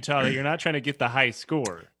told you, Tyler, you're not trying to get the high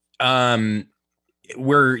score?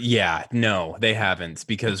 No, they haven't,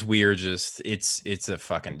 because we're just it's a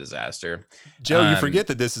fucking disaster. Joe, you forget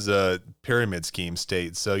that this is a pyramid scheme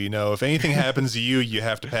state. So, you know, if anything happens to you, you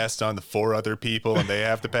have to pass it on to 4 other people, and they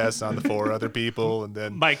have to pass it on to 4 other people, and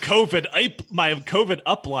then my COVID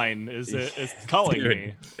upline is calling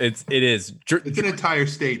me. It is. It's an entire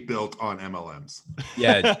state built on MLMs.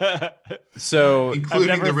 Yeah. So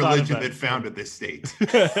including the religion that founded this state.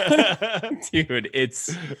 Dude,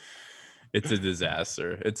 it's a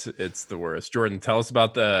disaster. It's the worst. Jordan, tell us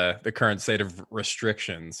about the current state of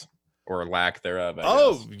restrictions or lack thereof. I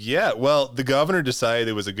guess. Yeah. Well, the governor decided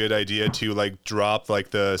it was a good idea to like drop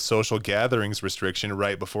like the social gatherings restriction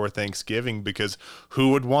right before Thanksgiving, because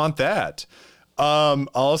who would want that?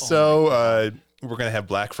 we're gonna have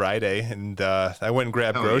Black Friday, and I went and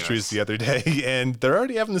grabbed Oh, groceries yes. the other day, and they're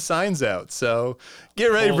already having the signs out. So get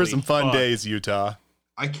ready for Holy some fun fuck. days, Utah.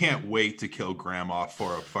 I can't wait to kill grandma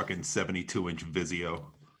for a fucking 72-inch Vizio.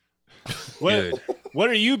 What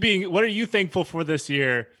are you thankful for this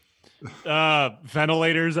year?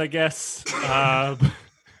 Ventilators, I guess.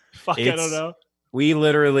 Fuck, I don't know. We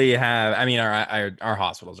literally have, I mean, our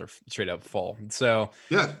hospitals are straight up full. So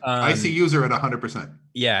Yeah, Um, ICUs are at 100%.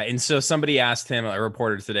 yeah, and so somebody asked him, a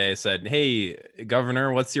reporter today said, "Hey,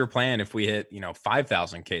 Governor, what's your plan if we hit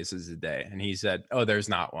 5,000 cases a day?" And he said, "Oh, there's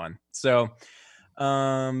not one." So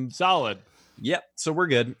Solid. yep, so we're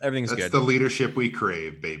good. Everything's That's good. the leadership we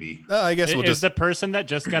crave, baby. I guess we'll Is just. the person that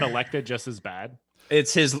just got elected just as bad?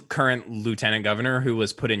 It's his current lieutenant governor who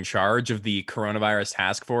was put in charge of the coronavirus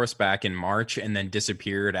task force back in March and then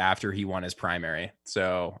disappeared after he won his primary.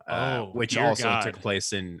 So, which dear also God. took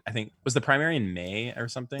place in, I think, was the primary in May or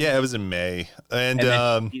something? Yeah, it was in May, and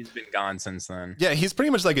then he's been gone since then. yeah, he's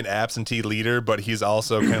pretty much like an absentee leader, but he's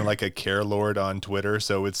also kind of like a care lord on Twitter.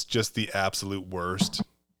 So it's just the absolute worst.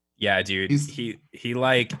 Yeah, dude. He's- He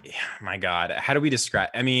like, my God, how do we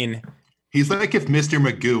describe? I mean, He's like if Mr.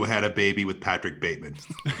 Magoo had a baby with Patrick Bateman.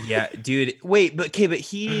 yeah, dude. Wait, but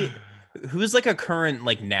who's like a current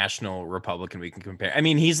like national Republican we can compare? I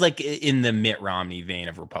mean, he's like in the Mitt Romney vein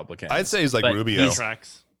of Republican. I'd say he's like But Rubio.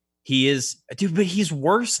 Tracks. He is, dude, but he's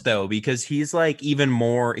worse though because he's like even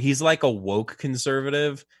more. He's like a woke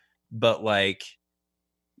conservative, but like,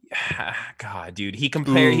 God, dude, he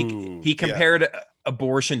compared Ooh, he yeah. compared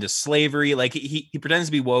abortion to slavery. Like he pretends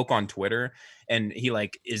to be woke on Twitter, and he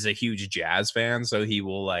like is a huge Jazz fan, so he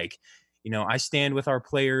will like, I stand with our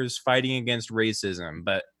players fighting against racism.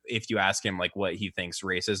 But if you ask him like what he thinks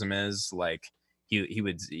racism is, like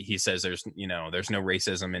he says there's no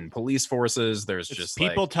racism in police forces. There's It's just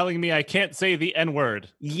people like, telling me I can't say the N-word.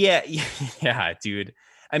 yeah, dude.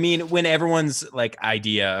 I mean, when everyone's like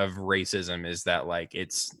idea of racism is that like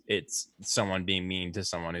it's someone being mean to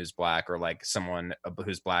someone who's black or like someone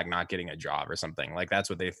who's black not getting a job or something, like that's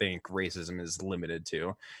what they think racism is limited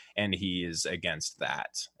to, and he is against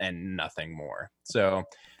that and nothing more. So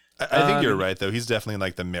I think you're right, though. He's definitely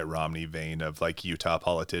like the Mitt Romney vein of like Utah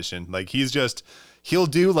politician. Like he'll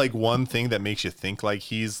do like one thing that makes you think like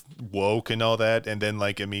he's woke and all that, and then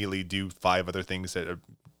like immediately do 5 other things that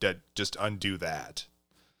just undo that.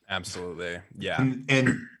 absolutely, yeah.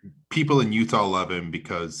 And people in Utah love him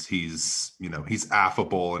because he's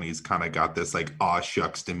affable and he's kind of got this like aw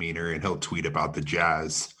shucks demeanor, and he'll tweet about the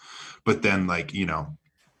Jazz, but then like he'll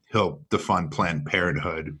defund Planned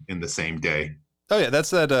Parenthood in the same day. Oh yeah, that's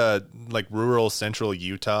that like rural central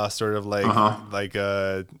Utah sort of like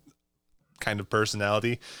kind of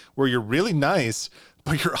personality where you're really nice,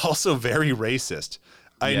 but you're also very racist.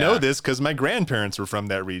 I know Yeah. this because my grandparents were from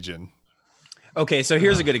that region. Okay, so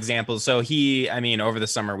here's a good example. So over the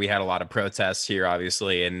summer we had a lot of protests here,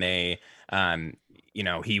 obviously, and they,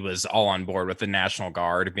 he was all on board with the National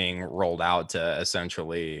Guard being rolled out to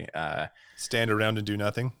essentially, Stand around and do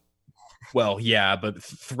nothing. well, yeah, but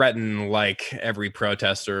threaten like every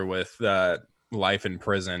protester with life in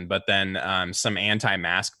prison. But then some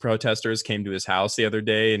anti-mask protesters came to his house the other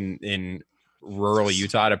day in rural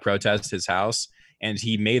Utah to protest his house. And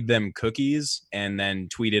he made them cookies and then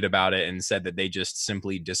tweeted about it and said that they just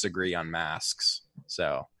simply disagree on masks.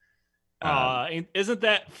 So Isn't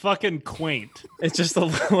that fucking quaint? it's just a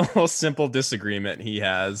little simple disagreement he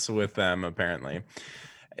has with them, apparently.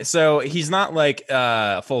 So he's not like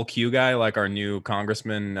a full Q guy like our new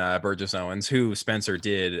Congressman Burgess Owens, who Spencer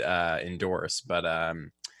did endorse. But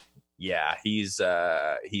yeah, he's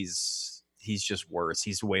just worse.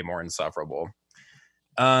 He's way more insufferable.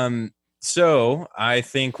 So I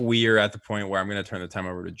think we are at the point where I'm going to turn the time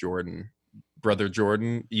over to Jordan. Brother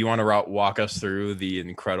Jordan, you want to walk us through the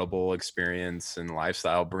incredible experience and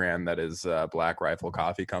lifestyle brand that is Black Rifle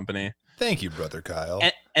Coffee Company? Thank you, brother Kyle.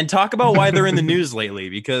 And talk about why they're in the news lately,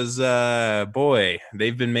 because boy,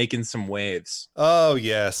 they've been making some waves. Oh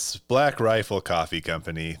yes, Black Rifle Coffee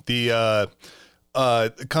Company, the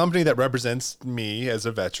company that represents me as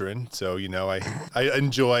a veteran. So I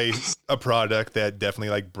enjoy a product that definitely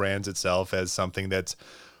like brands itself as something that's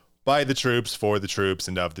by the troops, for the troops,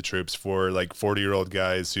 and of the troops, for like 40-year-old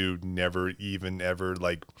guys who never even ever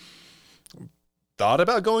like thought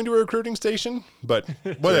about going to a recruiting station, but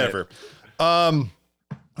whatever.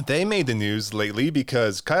 They made the news lately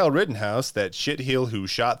because Kyle Rittenhouse, that shitheel who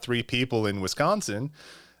shot 3 people in Wisconsin,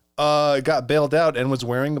 got bailed out and was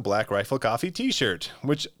wearing the Black Rifle Coffee t-shirt,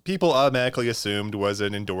 which people automatically assumed was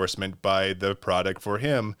an endorsement by the product for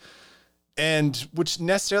him. and which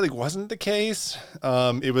necessarily wasn't the case.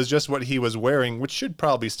 It was just what he was wearing, which should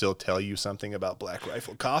probably still tell you something about Black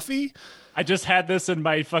Rifle Coffee. I just had this in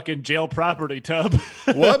my fucking jail property tub.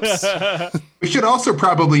 Whoops. We should also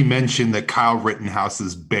probably mention that Kyle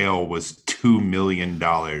Rittenhouse's bail was $2 million.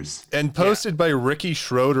 And posted by Ricky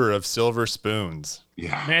Schroeder of Silver Spoons.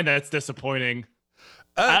 Yeah. Man, that's disappointing.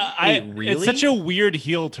 Wait, really? It's such a weird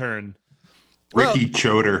heel turn. Ricky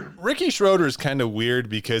Choder. Ricky Schroeder is kind of weird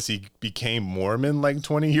because he became Mormon like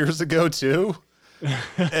 20 years ago too.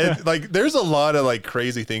 And like there's a lot of like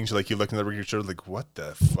crazy things like you look in the Ricky Schroeder like what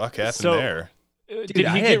the fuck happened there? Did he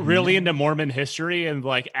get really into Mormon history and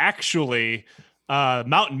like actually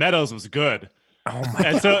Mountain Meadows was good? Oh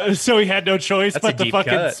my and so he had no choice That's a but to deep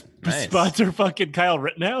fucking cut. Nice. sponsor fucking Kyle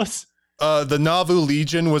Rittenhouse. The Nauvoo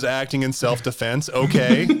Legion was acting in self-defense.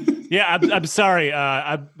 Okay. Yeah, I'm sorry.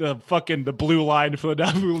 I'm fucking the blue line for the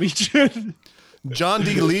Nauvoo Legion. John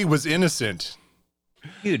D. Lee was innocent.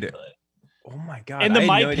 dude. Oh my god! And the I had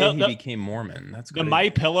My no idea Pill- he the- became Mormon. That's The crazy. My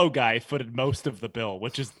Pillow guy footed most of the bill,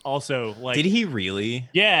 which is also like. Did he really?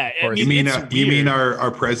 Yeah, I course. mean, You mean weird. our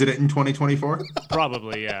president in 2024?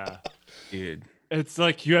 Probably, yeah. Dude. It's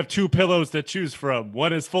like you have two pillows to choose from.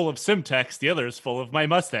 One is full of Simtex, the other is full of my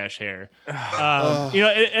mustache hair.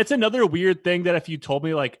 It's another weird thing that if you told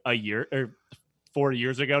me like a year or 4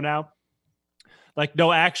 years ago now, like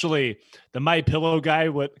no, actually, the My Pillow guy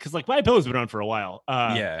would because like My Pillow's been on for a while.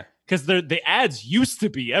 Yeah. Because the ads used to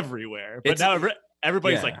be everywhere, but now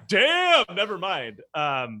everybody's yeah. like, damn, never mind.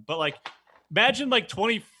 But like, imagine like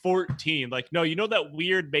 2014, like no, you know that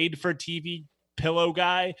weird made-for-TV pillow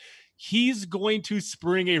guy. He's going to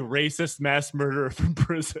spring a racist mass murderer from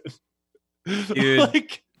prison. Dude.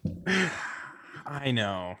 Like, I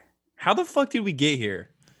know. How the fuck did we get here?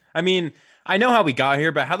 I mean, I know how we got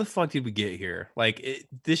here, but how the fuck did we get here? Like,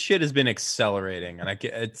 this shit has been accelerating, and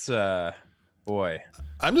it's boy.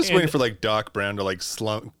 I'm just waiting for like Doc Brown to like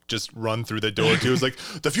slunk, just run through the door too. It's like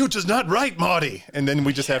the future's not right, Marty, and then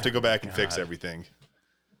we just have to go back and fix everything.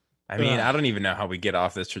 I mean, I don't even know how we get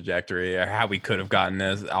off this trajectory, or how we could have gotten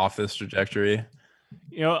this off this trajectory.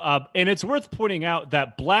 And it's worth pointing out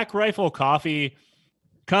that Black Rifle Coffee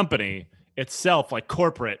Company itself, like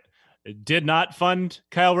corporate, did not fund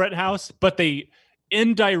Kyle Rittenhouse, but they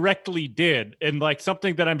indirectly did. And like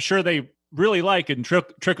something that I'm sure they really like in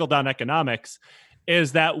trickle down economics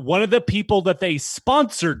is that one of the people that they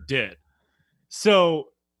sponsored did. So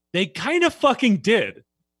they kind of fucking did.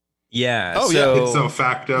 Yeah. Oh, so, yeah. Ipso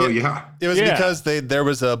facto, yeah. It was Yeah. because there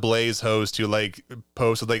was a Blaze host who like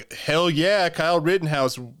posted like, hell yeah, Kyle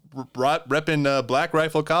Rittenhouse repping Black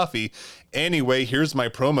Rifle Coffee. Anyway, here's my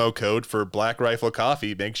promo code for Black Rifle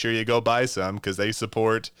Coffee. Make sure you go buy some because they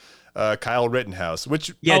support Kyle Rittenhouse.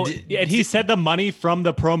 Which Yeah. And he said the money from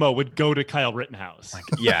the promo would go to Kyle Rittenhouse.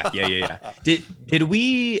 Yeah. Did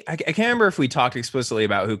we? I can't remember if we talked explicitly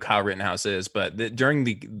about who Kyle Rittenhouse is, but during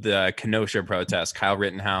the Kenosha protest, Kyle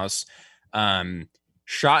Rittenhouse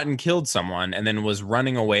shot and killed someone, and then was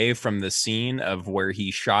running away from the scene of where he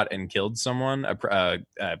shot and killed someone,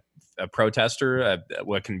 a protester,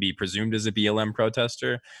 what can be presumed as a BLM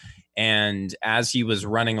protester. And as he was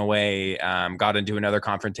running away, got into another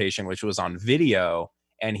confrontation, which was on video,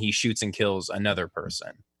 and he shoots and kills another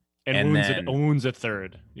person. And then- wounds a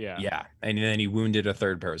third. Yeah. Yeah, and then he wounded a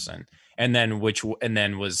third person, and then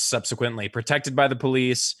was subsequently protected by the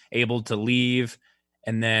police, able to leave,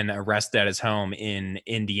 and then arrested at his home in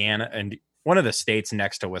Indiana and one of the states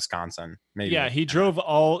next to Wisconsin. Maybe. Yeah, he drove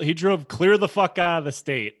clear the fuck out of the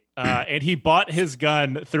state. And he bought his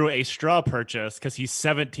gun through a straw purchase because he's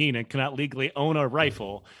 17 and cannot legally own a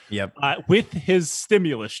rifle. Yep. With his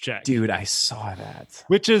stimulus check, Dude, I saw that.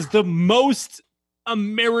 which is the most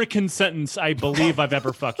American sentence I believe I've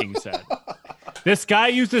ever fucking said. This guy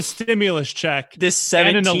used a stimulus check This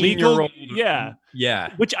and an illegal, 17-year-old.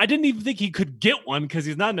 yeah, which I didn't even think he could get one because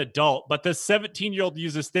he's not an adult. But this 17-year-old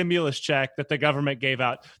used a stimulus check that the government gave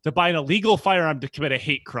out to buy an illegal firearm to commit a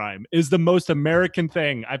hate crime is the most American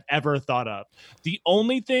thing I've ever thought of. The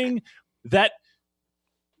only thing that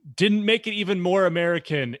didn't make it even more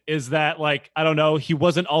American is that, like, I don't know, he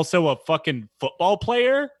wasn't also a fucking football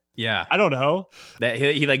player. Yeah, I don't know. that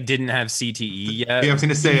he like didn't have CTE yet. Yeah, I was going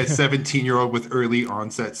to say a 17-year-old with early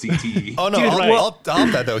onset CTE. oh no, Dude, right. I'll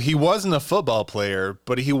that though. He wasn't a football player,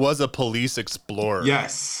 but he was a police explorer.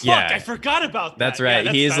 Yes. Yeah. Fuck, I forgot about that. That's Yeah, right.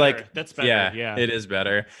 that's He is better. like, That's better. Yeah. it is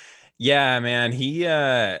better. Yeah, man. He,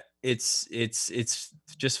 it's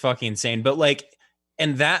just fucking insane. But like,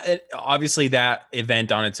 and that obviously that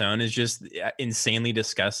event on its own is just insanely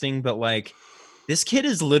disgusting. But like, this kid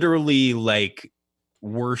is literally like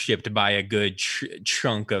worshipped by a good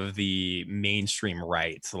chunk of the mainstream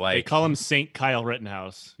right. Like they call him Saint Kyle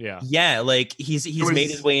Rittenhouse. Yeah, like he's made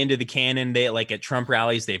his way into the canon. They like at Trump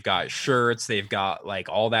rallies, they've got shirts, they've got like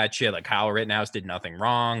all that shit. Like Kyle Rittenhouse did nothing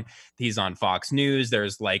wrong. He's on Fox News.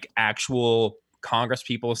 There's like actual Congress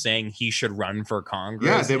people saying he should run for Congress.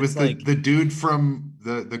 Yeah, there was like, the dude from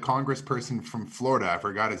the Congress person from Florida. I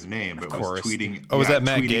forgot his name, but was tweeting. Oh, was that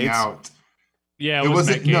Matt Gaetz? Out. Yeah, it was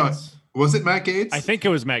Matt Gaetz. Was it Matt Gaetz? I think it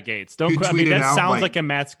was Matt Gaetz. That sounds like a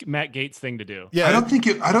Matt Gaetz thing to do. Yeah, I don't think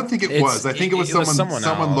it was. I think it was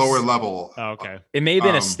someone lower level. Oh, okay. It may have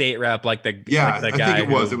been a state rep, like the I guy think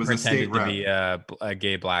it was. who It was a state pretended rep. to be a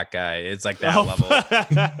gay black guy. It's like that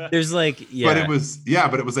level. There's like but it was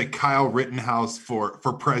like Kyle Rittenhouse for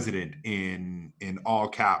president in all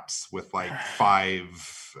caps with like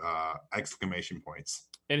 5 exclamation points.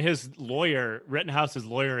 And his lawyer, Rittenhouse's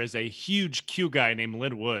lawyer, is a huge Q guy named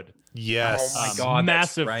Lin Wood. Yes. Oh my God,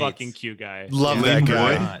 massive that's right. fucking Q guy. Love that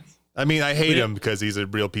guy. God. I mean, I hate him because he's a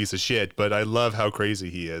real piece of shit, but I love how crazy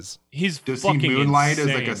he is. Does fucking he moonlight insane.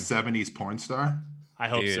 as like a 70s porn star? I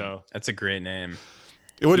hope Dude, so. That's a great name.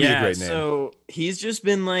 It would be a great name. So he's just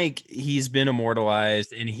been he's been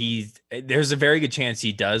immortalized, and there's a very good chance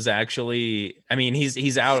he does actually. I mean,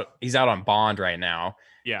 he's out on bond right now.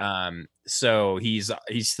 Yeah. So he's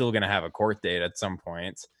still gonna have a court date at some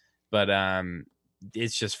point, but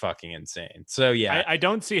it's just fucking insane. So yeah, I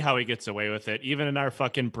don't see how he gets away with it, even in our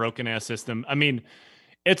fucking broken ass system. I mean,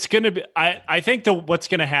 it's gonna be. I think what's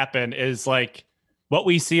gonna happen is like what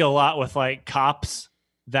we see a lot with like cops,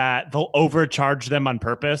 that they'll overcharge them on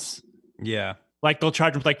purpose. Yeah, like they'll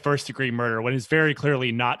charge them with like first degree murder when it's very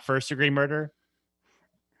clearly not first degree murder.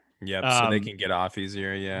 Yep. So they can get off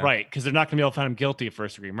easier. Yeah. Right, because they're not gonna be able to find him guilty of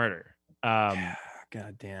first degree murder.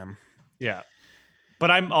 God damn. Yeah.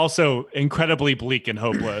 But I'm also incredibly bleak and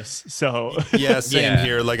hopeless. So yeah, same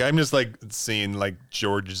here. Like I'm just like seeing like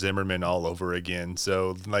George Zimmerman all over again.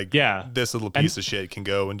 So like this little piece of shit can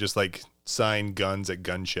go and just like sign guns at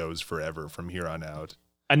gun shows forever from here on out.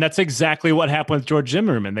 And that's exactly what happened with George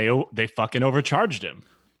Zimmerman. They fucking overcharged him.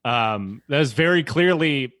 That is very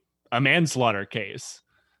clearly a manslaughter case.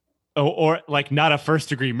 Or like not a first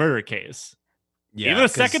degree murder case. Yeah. Even a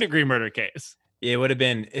second degree murder case. It would have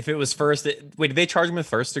been if it was first. Wait, did they charge him with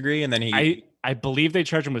first degree and then he? I believe they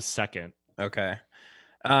charged him with second. Okay.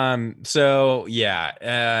 So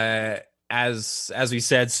yeah. As we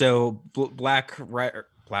said, so Black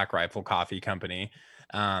Rifle Coffee Company.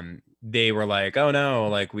 They were like, oh no,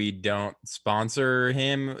 like we don't sponsor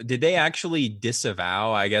him. Did they actually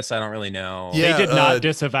disavow? I guess I don't really know. Yeah, they did not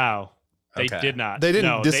disavow. They did not. They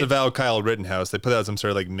didn't disavow Kyle Rittenhouse. They put out some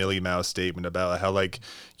sort of like Millie Mouse statement about how like,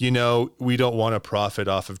 we don't want to profit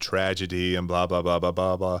off of tragedy and blah, blah, blah, blah,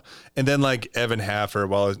 blah, blah. And then like Evan Haffer,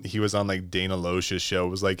 while he was on like Dana Loesch's show,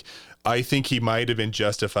 was like, I think he might have been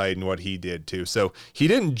justified in what he did too. So he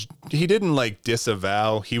didn't like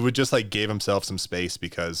disavow. He would just like gave himself some space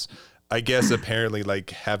because I guess apparently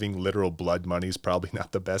like having literal blood money is probably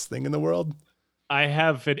not the best thing in the world. I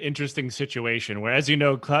have an interesting situation where, as you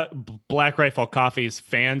know, Black Rifle Coffee's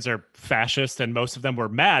fans are fascist, and most of them were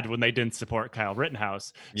mad when they didn't support Kyle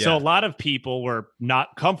Rittenhouse. Yeah. So a lot of people were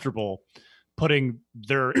not comfortable putting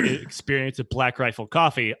their experience at Black Rifle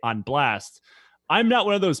Coffee on blast. I'm not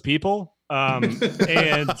one of those people. Up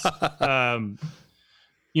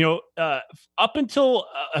until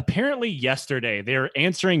apparently yesterday, they're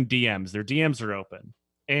answering DMs. Their DMs are open.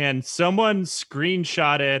 And someone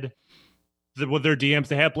screenshotted with their DMs.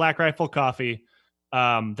 They have Black Rifle Coffee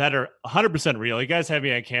that are 100% real. You guys have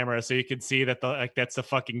me on camera so you can see that that's a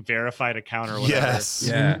fucking verified account or whatever. Yes.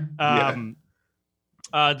 Yeah.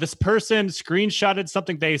 This person screenshotted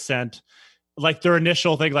something they sent, like their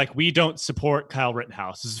initial thing, like, we don't support Kyle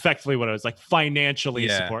Rittenhouse. This is effectively what it was, like, financially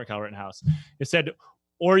support Kyle Rittenhouse. It said,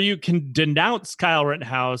 or you can denounce Kyle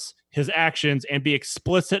Rittenhouse, his actions, and be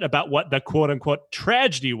explicit about what the quote unquote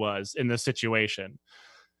tragedy was in this situation.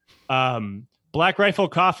 Black Rifle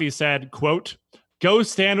Coffee said, quote, go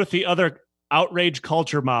stand with the other outrage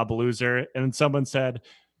culture mob, loser. And someone said,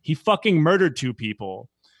 he fucking murdered 2 people.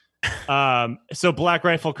 So Black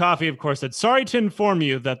Rifle Coffee, of course, said, sorry to inform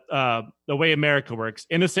you that the way America works,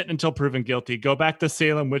 innocent until proven guilty. Go back to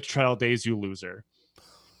Salem witch trial days, you loser.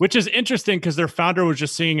 Which is interesting because their founder was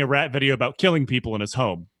just seeing a rat video about killing people in his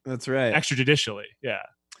home. That's right. Extrajudicially. Yeah.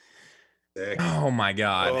 Oh my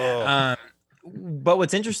God. But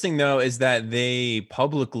what's interesting though is that they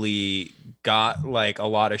publicly got like a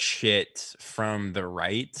lot of shit from the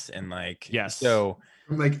right and like, yes. So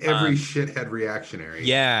like every shithead reactionary.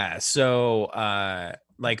 Yeah. So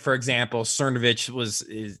like for example,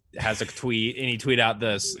 Cernovich has a tweet, and he tweeted out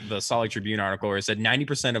the Salt Lake Tribune article where it said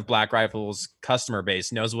 90% of Black Rifle's customer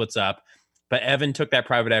base knows what's up, but Evan took that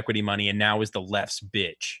private equity money and now is the left's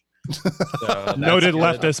bitch. So Noted good.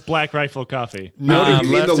 leftist Black Rifle Coffee. Noted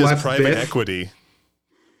you mean the left is left private bitch? equity.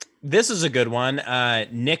 This is a good one.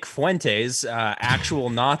 Nick Fuentes,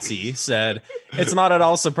 actual Nazi, said, "It's not at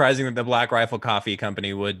all surprising that the Black Rifle Coffee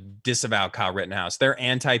Company would disavow Kyle Rittenhouse. Their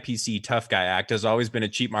anti-PC Tough Guy Act has always been a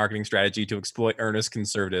cheap marketing strategy to exploit earnest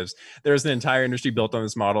conservatives. There's an entire industry built on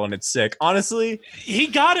this model, and it's sick. Honestly, He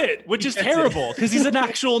got it, which is terrible because he's an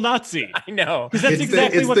actual Nazi. I know. Because that's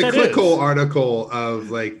exactly what that the is. Clickhole article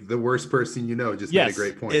of like the worst person you know just made a Yes.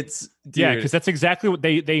 great point. It's Yeah, because that's exactly what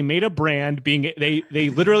they made a brand being they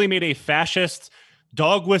literally made a fascist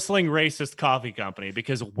dog whistling racist coffee company,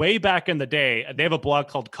 because way back in the day they have a blog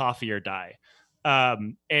called Coffee or Die,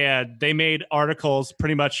 and they made articles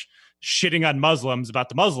pretty much shitting on Muslims about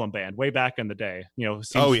the Muslim ban way back in the day,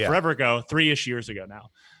 seems forever ago, 3-ish years ago now.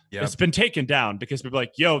 Yep. It's been taken down because people are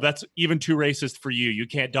like, yo, that's even too racist for you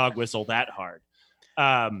can't dog whistle that hard.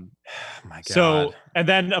 Oh my God. So, and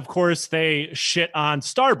then of course they shit on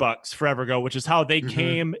Starbucks forever ago, which is how they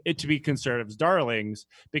came to be conservatives' darlings,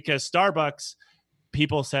 because Starbucks,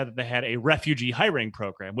 people said that they had a refugee hiring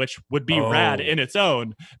program, which would be rad in its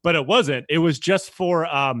own, but it wasn't. It was just for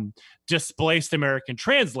displaced American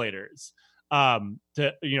translators, to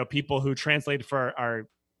people who translated for our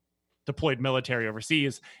deployed military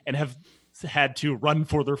overseas and have had to run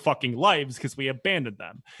for their fucking lives because we abandoned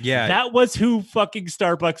them. Yeah. That was who fucking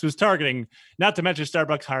Starbucks was targeting. Not to mention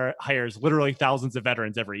Starbucks hires literally thousands of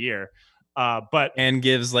veterans every year. But and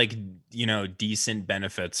gives decent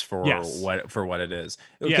benefits for Yes. what it is.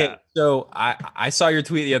 Okay. Yeah. So I saw your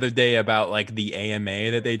tweet the other day about like the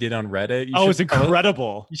AMA that they did on Reddit. it's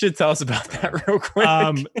incredible. You should tell us about that real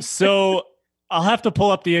quick. So I'll have to pull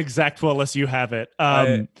up the exact one unless you have it.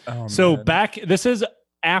 This is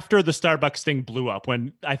after the Starbucks thing blew up,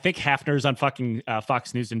 when I think Hafner's on fucking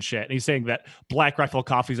Fox News and shit, and he's saying that Black Rifle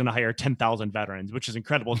Coffee is going to hire 10,000 veterans, which is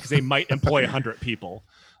incredible because they might employ 100 people.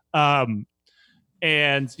 And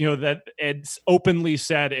that it's openly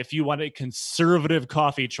said, if you want a conservative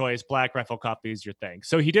coffee choice, Black Rifle Coffee is your thing.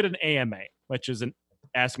 So he did an AMA, which isn't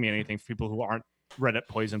Ask Me Anything for people who aren't Reddit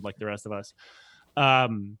poisoned like the rest of us.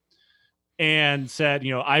 And said,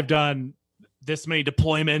 I've done this many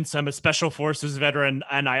deployments. I'm a special forces veteran,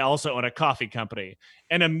 and I also own a coffee company.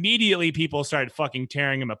 And immediately people started fucking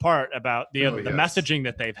tearing him apart about the messaging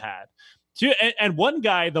that they've had. And one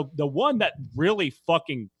guy, the one that really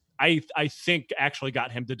fucking, I think actually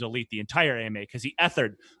got him to delete the entire AMA, because he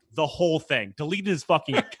ethered the whole thing, deleted his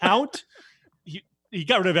fucking account. He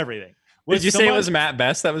got rid of everything. Did you say it was Matt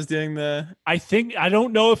Best that was doing the? I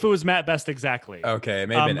don't know if it was Matt Best exactly. Okay, it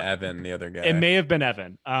may have been Evan, the other guy. It may have been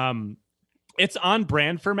Evan. It's on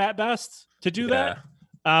brand for Matt Best to do that,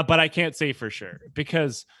 but I can't say for sure,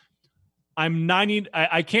 because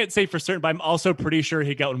I can't say for certain, but I'm also pretty sure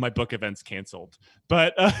he got one of my book events canceled.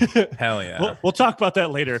 But hell yeah, we'll talk about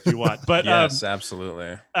that later if you want. But yes,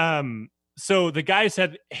 absolutely. So the guy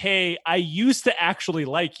said, "Hey, I used to actually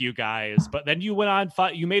like you guys, but then you went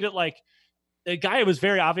on, you made it like." The guy was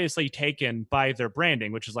very obviously taken by their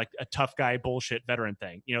branding, which is like a tough guy bullshit veteran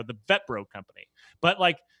thing, the Vet Bro company. But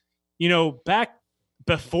like, back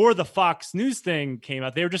before the Fox News thing came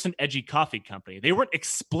out, they were just an edgy coffee company. They weren't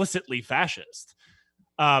explicitly fascist,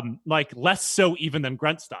 like less so even than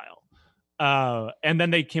Grunt Style. And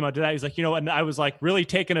then they came out to that. He's like, and I was like really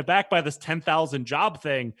taken aback by this 10,000 job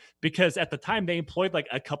thing, because at the time they employed like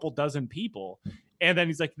a couple dozen people. And then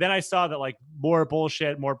he's like, then I saw that like more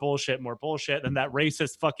bullshit, then that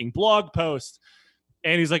racist fucking blog post.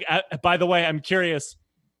 And he's like, by the way, I'm curious,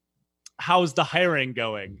 how's the hiring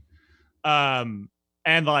going? And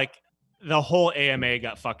like the whole AMA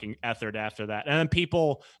got fucking ethered after that. And then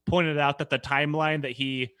people pointed out that the timeline that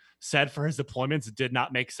he said for his deployments did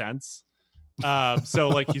not make sense. So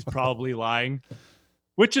like he's probably lying,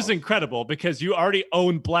 which is incredible, because you already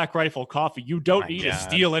own Black Rifle Coffee. You don't need to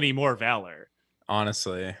steal any more valor.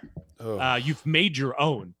 Honestly, you've made your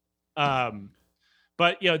own.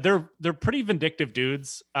 But they're pretty vindictive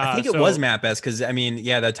dudes. I think it was Matt Best, because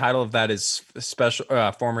the title of that is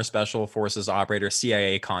former special forces operator,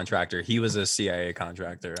 CIA contractor. He was a CIA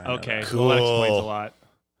contractor. Okay, cool. Well, that explains a lot.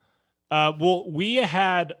 Well, we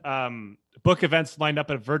had book events lined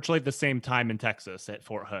up at virtually the same time in Texas at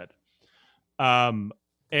Fort Hood,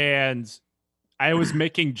 and I was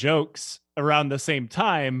making jokes around the same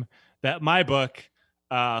time that my book,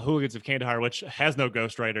 Hooligans of Kandahar, which has no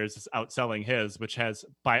ghostwriters, is outselling his, which has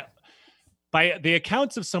by the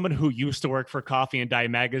accounts of someone who used to work for Coffee and Dye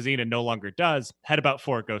magazine and no longer does, had about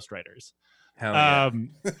 4 ghostwriters. Hell yeah.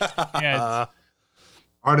 And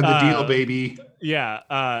Part of the deal, baby.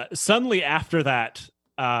 yeah. Suddenly after that,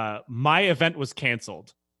 my event was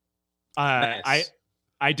canceled. Nice.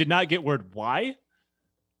 I did not get word why.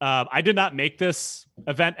 I did not make this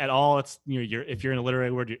event at all. It's if you're in a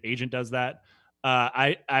literary word, your agent does that.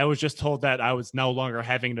 I was just told that I was no longer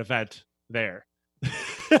having an event there.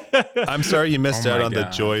 I'm sorry you missed Oh out my on the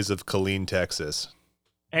God. joys of Killeen, Texas.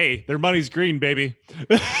 Hey, their money's green, baby.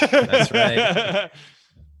 That's right.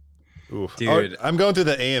 Oof. Dude. I'm going through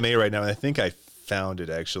the AMA right now, and I think I found it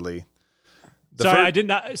actually. Sorry, I did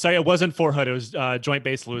not. Sorry, it wasn't Fort Hood. It was Joint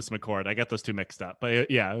Base Lewis McChord. I got those two mixed up. But it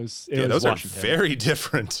was. It was Those Washington. are very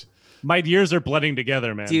different. My years are blending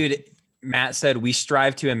together, man. Dude, Matt said we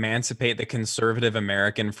strive to emancipate the conservative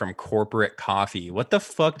American from corporate coffee. What the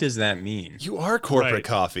fuck does that mean? You are corporate Right.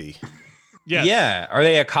 coffee. Yes. Yeah. Are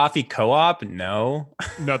they a coffee co-op? No.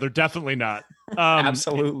 No, they're definitely not.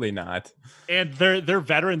 Absolutely not. And their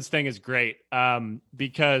veterans thing is great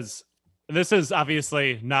because this is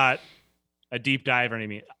obviously not a deep dive or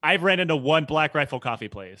anything. I've ran into one Black Rifle coffee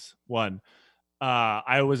place. One.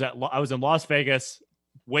 I was in Las Vegas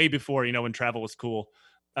way before, when travel was cool.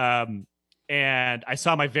 And I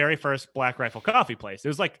saw my very first Black Rifle coffee place. It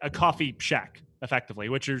was like a coffee shack, effectively,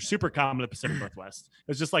 which are super common in the Pacific Northwest. It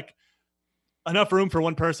was just like enough room for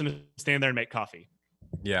one person to stand there and make coffee.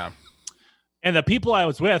 Yeah. And the people I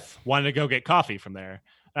was with wanted to go get coffee from there.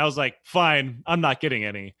 And I was like, fine, I'm not getting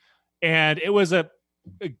any. And it was a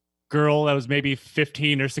girl that was maybe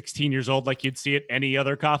 15 or 16 years old, like you'd see at any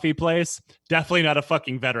other coffee place. Definitely not a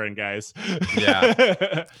fucking veteran, guys.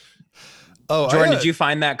 Yeah. Oh, Jordan, did you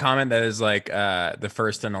find that comment that is like the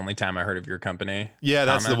first and only time I heard of your company? Yeah,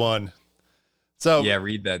 that's the comment? one. So Yeah,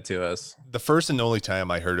 read that to us. the first and only time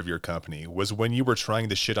I heard of your company was when you were trying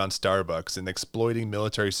to shit on Starbucks and exploiting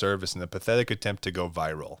military service in a pathetic attempt to go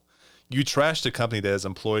viral. You trashed a company that has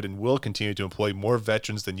employed and will continue to employ more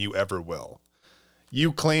veterans than you ever will.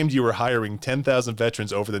 You claimed you were hiring 10,000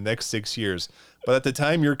 veterans over the next 6 years, but at the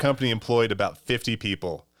time your company employed about 50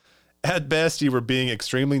 people. At best, you were being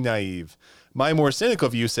extremely naive. My more cynical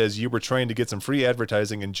view says you were trying to get some free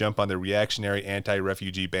advertising and jump on the reactionary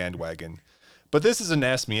anti-refugee bandwagon. But this isn't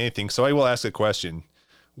Ask Me Anything, so I will ask a question.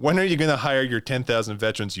 When are you going to hire your 10,000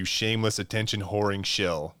 veterans, you shameless attention-whoring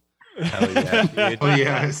shill? Hell yeah, dude. Oh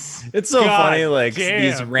yes. It's so God funny, like damn.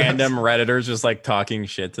 these random Redditors just like talking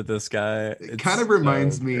shit to this guy. It kind of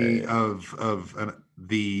reminds me of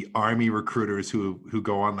the army recruiters who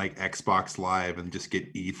go on like Xbox Live and just get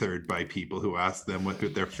ethered by people who ask them what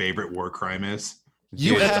their favorite war crime is.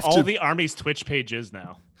 You That's have all to, the Army's Twitch page is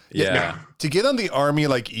now. Yeah. to get on the Army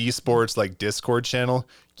like esports like Discord channel,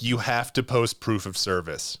 you have to post proof of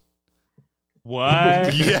service.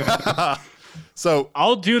 What? Yeah. So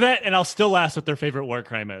I'll do that, and I'll still ask what their favorite war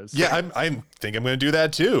crime is. yeah, I think I'm going to do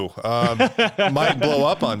that too. Might blow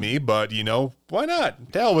up on me, but why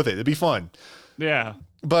not? To hell with it. It'd be fun. Yeah.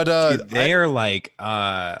 But Dude, they are like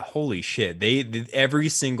holy shit. Every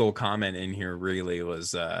single comment in here really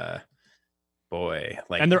was boy,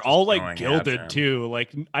 like, And they're all going like after gilded him. too.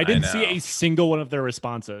 Like I didn't see know. a single one of their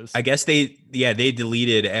responses. I guess they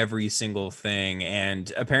deleted every single thing,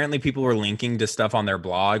 and apparently people were linking to stuff on their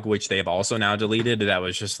blog, which they've also now deleted. That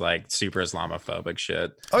was just like super Islamophobic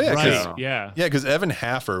shit. oh yeah, 'cause- right. Yeah. yeah, because Evan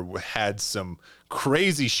Haffer had some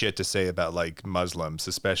crazy shit to say about like Muslims,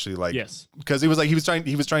 especially like Yes. because he was trying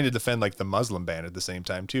to defend like the Muslim ban at the same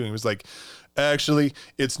time too. He was like, actually,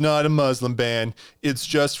 it's not a Muslim ban. It's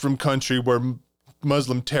just from country where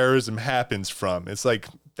Muslim terrorism happens from. It's like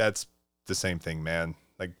that's the same thing, man.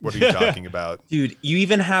 Like, what are you talking about? Dude, you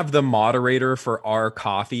even have the moderator for our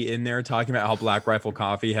coffee in there talking about how Black Rifle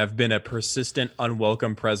Coffee have been a persistent,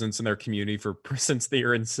 unwelcome presence in their community since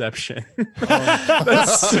their inception.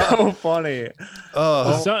 That's so funny.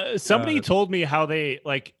 So somebody told me how they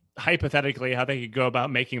like hypothetically how they could go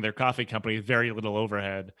about making their coffee company with very little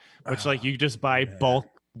overhead, which like you just buy bulk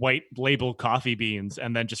white label coffee beans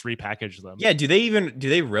and then just repackage them. Yeah, do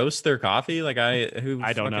they roast their coffee? Like I don't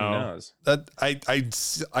fucking know. knows? That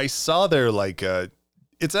I saw their like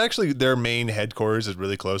it's actually their main headquarters is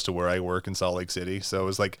really close to where I work in Salt Lake City. So it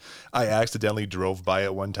was like I accidentally drove by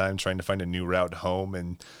it one time trying to find a new route home,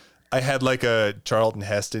 and I had like a Charlton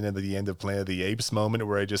Heston at the end of Planet of the Apes moment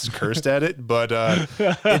where I just cursed at it, but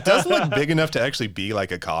it doesn't look big enough to actually be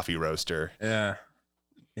like a coffee roaster. Yeah.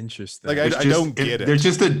 Interesting. Like I don't get it. There's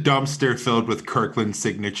just a dumpster filled with Kirkland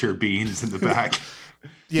signature beans in the back.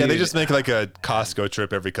 Yeah, they Dude. just make like a Costco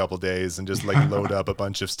trip every couple days and just like load up a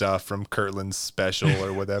bunch of stuff from Kirtland's special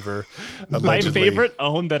or whatever. My Allegedly. favorite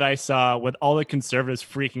own that I saw with all the conservatives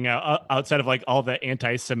freaking out outside of like all the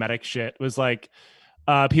anti-Semitic shit was like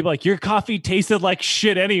people like, your coffee tasted like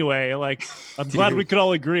shit anyway. Like, I'm glad we could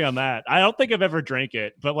all agree on that. I don't think I've ever drank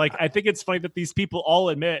it, but like, I think it's funny that these people all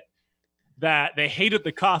admit that they hated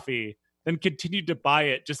the coffee, then continued to buy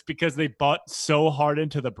it just because they bought so hard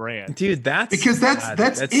into the brand. Dude, that's Because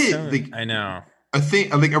that's it. so- Like, I know. a thing,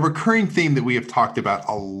 like a recurring theme that we have talked about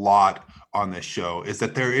a lot on this show is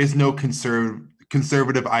that there is no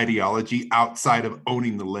conservative ideology outside of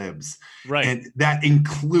owning the libs. Right. And that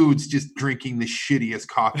includes just drinking the shittiest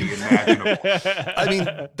coffee imaginable. I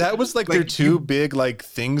mean, that was like their two big like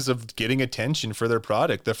things of getting attention for their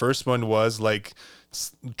product. The first one was like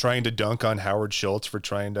trying to dunk on Howard Schultz for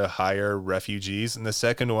trying to hire refugees, and the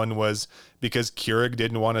second one was because Keurig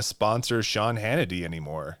didn't want to sponsor Sean Hannity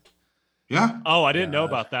anymore. Yeah. Oh, I didn't know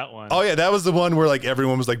about that one. Oh yeah, that was the one where like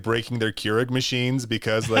everyone was like breaking their Keurig machines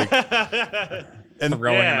because like and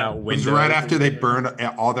Throwing them Yeah. out It was windows. right after they burned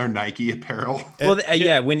all their Nike apparel. Well,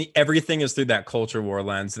 yeah, when everything is through that culture war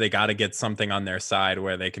lens, they got to get something on their side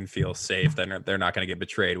where they can feel safe. Then they're not going to get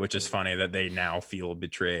betrayed, which is funny that they now feel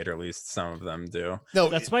betrayed, or at least some of them do. no,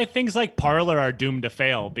 That's why things like Parler are doomed to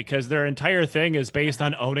fail, because their entire thing is based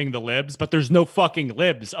on owning the libs, but there's no fucking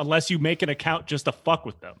libs unless you make an account just to fuck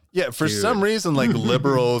with them. yeah, for Dude. some reason like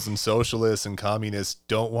liberals and socialists and communists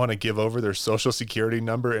don't want to give over their social security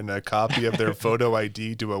number and a copy of their photo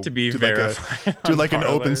ID to be verified to on like an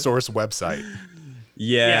Parler. open source website.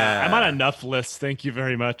 Yeah, I'm on enough lists. Thank you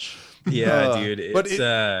very much. Yeah, dude. It's,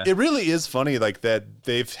 But it really is funny like that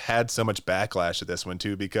they've had so much backlash at this one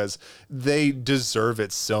too, because they deserve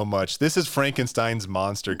it so much. This is Frankenstein's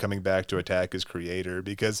monster coming back to attack his creator,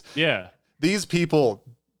 because Yeah. these people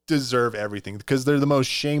deserve everything because they're the most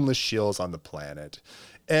shameless shills on the planet.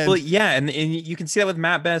 And well, yeah, and you can see that with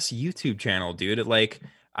Matt Best's YouTube channel, dude.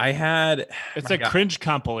 I had It's my a God. cringe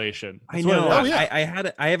compcompilation. I That's what it know. Oh, is.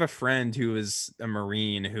 yeah. I have a friend who is a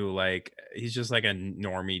Marine who like he's just like a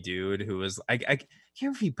normie dude who was I can't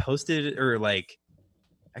remember if he posted or like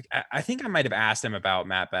I think I might have asked him about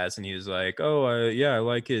Matt Best, and he was like, "Oh, yeah, I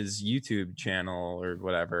like his YouTube channel or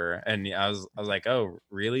whatever." And I was like, "Oh,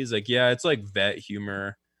 really?" He's like, "Yeah, it's like vet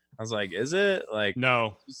humor." I was like, "Is it like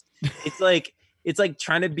No. it's like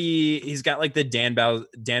trying to be he's got like the Dan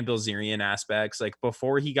Bilzerian aspects. Like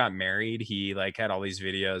before he got married, he like had all these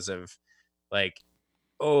videos of like,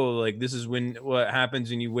 oh, like this is what happens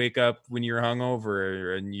when you wake up when you're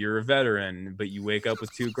hungover and you're a veteran, but you wake up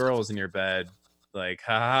with two girls in your bed. Like,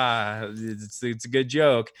 haha, it's a good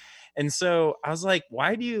joke. And so I was like,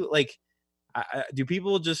 why do you like do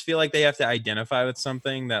people just feel like they have to identify with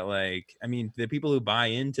something that like I mean the people who buy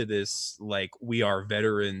into this like we are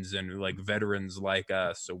veterans and like veterans like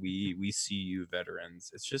us, so we see you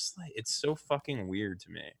veterans, it's just like it's so fucking weird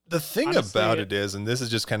to me. the thing Honestly, about it is, and this is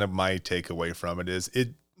just kind of my takeaway from it, is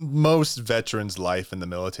most veterans' life in the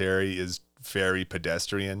military is very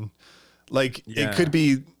pedestrian. Like Yeah. it could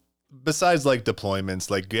be, besides like deployments,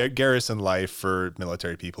 like garrison life for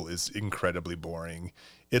military people is incredibly boring.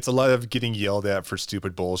 It's a lot of getting yelled at for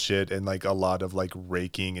stupid bullshit and like a lot of like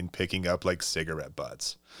raking and picking up like cigarette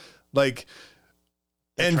butts. Like,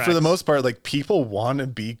 and for the tracks. most part, like people want to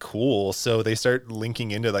be cool. So they start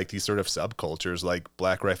linking into like these sort of subcultures like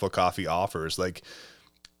Black Rifle Coffee offers. Like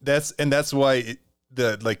that's why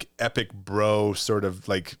the like epic bro sort of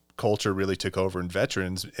like culture really took over in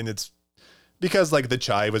veterans. And it's because like the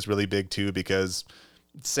chai was really big too, because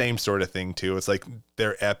same sort of thing too. It's like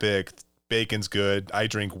they're epic. Bacon's good. I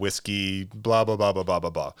drink whiskey, blah, blah, blah, blah, blah, blah,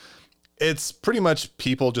 blah. It's pretty much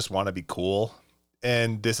people just want to be cool.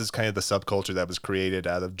 And this is kind of the subculture that was created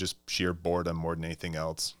out of just sheer boredom more than anything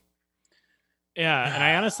else. Yeah, and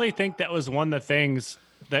I honestly think that was one of the things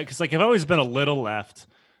that, because like I've always been a little left,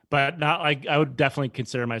 but not like I would definitely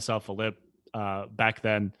consider myself a lib back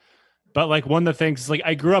then. But like one of the things is like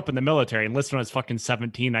I grew up in the military and listened when I was fucking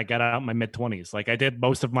 17. I got out in my mid 20s. Like I did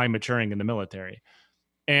most of my maturing in the military,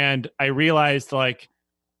 and I realized like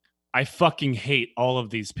I fucking hate all of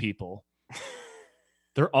these people.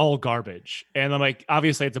 They're all garbage. And I'm like,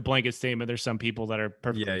 obviously it's a blanket statement. There's some people that are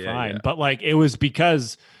perfectly fine, but like it was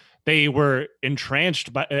because they were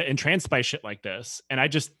entranced by shit like this, and I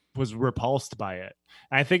just was repulsed by it.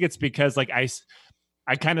 And I think it's because like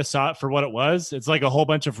I kind of saw it for what it was. It's like a whole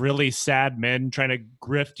bunch of really sad men trying to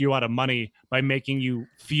grift you out of money by making you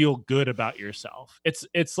feel good about yourself.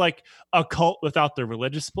 It's like a cult without the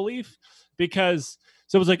religious belief, because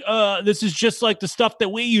so it was like, this is just like the stuff that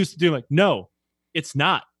we used to do. Like, no, it's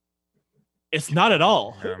not. It's not at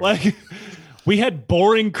all. Yeah. Like We had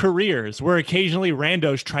boring careers where occasionally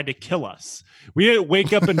randos tried to kill us. We didn't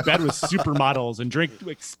wake up in bed with supermodels and drink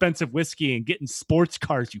expensive whiskey and get in sports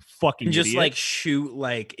cars, you fucking And just idiot. like shoot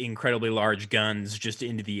like incredibly large guns just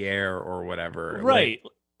into the air or whatever. Right.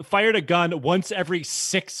 Fired a gun once every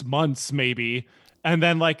 6 months, maybe, and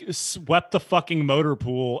then like swept the fucking motor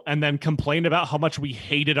pool and then complained about how much we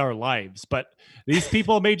hated our lives. But these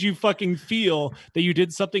people made you fucking feel that you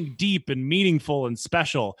did something deep and meaningful and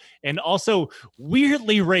special and also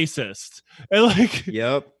weirdly racist. And like,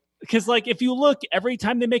 Yep. because like if you look, every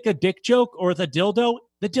time they make a dick joke or the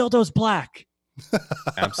dildo's black.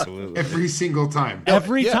 Absolutely. Every single time.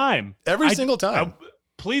 Every yeah. time. Every single time.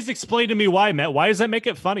 Please explain to me why, Matt. Why does that make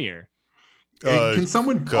it funnier? And can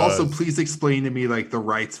someone 'cause- also please explain to me like the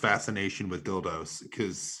right's fascination with dildos?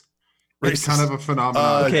 Because it's Racist. kind of a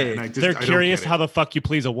phenomenon. Okay. And I They're don't curious get it. how the fuck you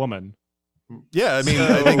please a woman. Yeah, I mean,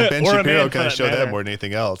 I think Ben Or a man Shapiro for kind of that showed that matter. more than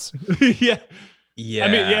anything else. Yeah. Yeah.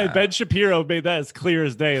 I mean, yeah, Ben Shapiro made that as clear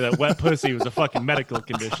as day that wet pussy was a fucking medical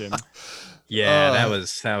condition. Yeah, that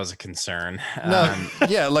was a concern. No,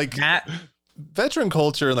 yeah, like Matt, veteran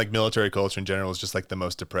culture and like military culture in general is just like the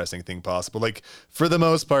most depressing thing possible. Like for the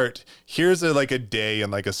most part, here's a day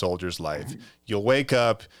in like a soldier's life. You'll wake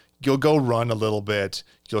up, you'll go run a little bit,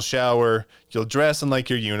 you'll shower, you'll dress in like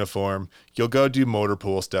your uniform, you'll go do motor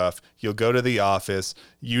pool stuff, you'll go to the office.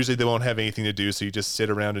 Usually they won't have anything to do, so you just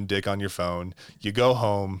sit around and dick on your phone. You go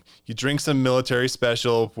home, you drink some military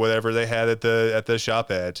special, whatever they had at the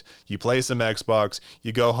shop at, you play some Xbox,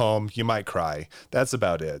 you go home, you might cry. That's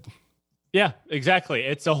about it. Yeah, exactly.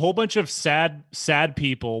 It's a whole bunch of sad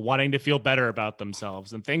people wanting to feel better about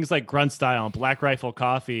themselves, and things like Grunt Style and Black Rifle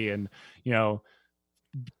Coffee and, you know,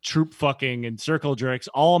 troop fucking and circle jerks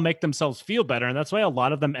all make themselves feel better. And that's why a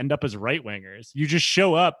lot of them end up as right wingers. You just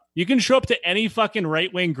show up. You can show up to any fucking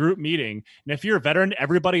right wing group meeting. And if you're a veteran,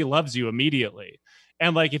 everybody loves you immediately.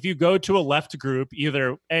 And like, if you go to a left group,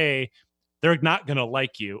 either A, they're not going to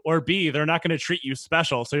like you, or B, they're not going to treat you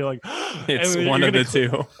special. So you're like, it's and one you're of the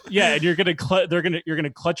gonna two. yeah, and you're gonna you're gonna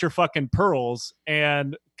clutch your fucking pearls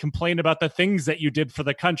and complain about the things that you did for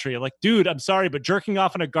the country. Like, dude, I'm sorry, but jerking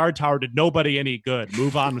off in a guard tower did nobody any good.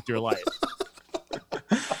 Move on with your life.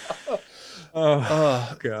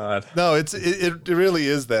 Oh God. No, it really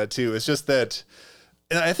is that too. It's just that,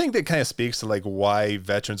 and I think that kind of speaks to like why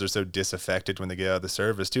veterans are so disaffected when they get out of the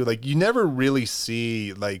service too. Like you never really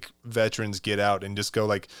see like veterans get out and just go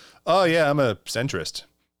like, oh yeah, I'm a centrist.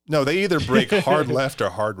 No, they either break hard left or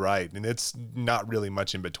hard right, and it's not really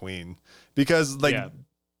much in between because like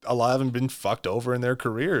a lot of them have been fucked over in their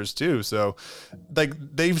careers too. So like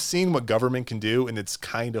they've seen what government can do, and it's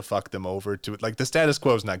kind of fucked them over to it. Like the status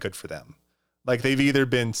quo is not good for them. Like they've either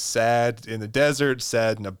been sad in the desert,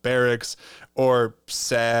 sad in a barracks, or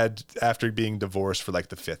sad after being divorced for like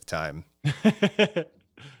the 5th time.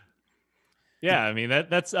 Yeah, I mean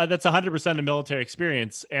that's 100% a military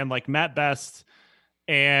experience, and like Matt Best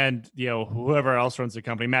and whoever else runs the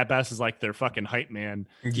company, Matt Best is like their fucking hype man.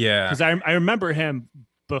 Yeah. Because I remember him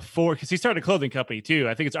before, because he started a clothing company too.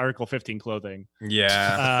 I think it's Article 15 Clothing.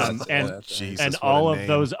 Yeah. And Jesus, what all a of name.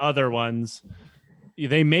 those other ones,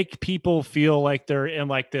 they make people feel like they're in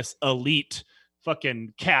like this elite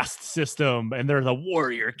fucking caste system and they're the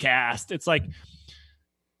warrior caste. It's like,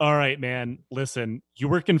 all right, man, listen, you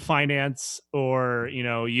work in finance or,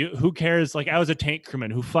 who cares? Like I was a tank crewman.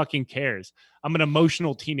 Who fucking cares? I'm an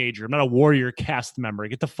emotional teenager. I'm not a warrior caste member.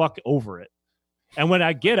 Get the fuck over it. And when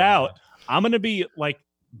I get out, I'm going to be like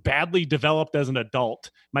badly developed as an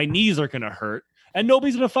adult. My knees are going to hurt. And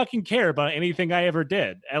nobody's going to fucking care about anything I ever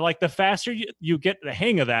did. And like the faster you get the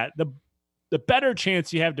hang of that, the better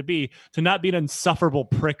chance you have to not be an insufferable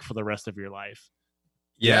prick for the rest of your life.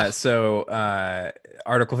 Yeah. So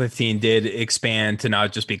Article 15 did expand to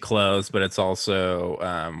not just be clothes, but it's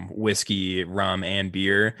also whiskey, rum, and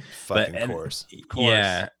beer. Fucking course.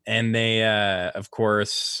 Yeah. And they, of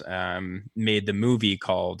course, made the movie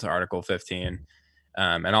called Article 15.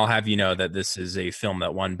 And I'll have you know that this is a film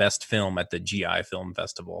that won Best Film at the GI Film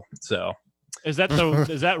Festival. So is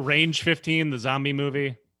that Range 15, the zombie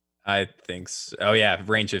movie? I think so. Oh yeah,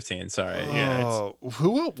 Range 15. Sorry. Oh,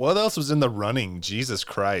 what else was in the running? Jesus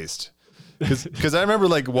Christ. Because I remember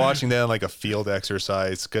like watching that on like a field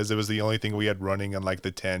exercise because it was the only thing we had running in like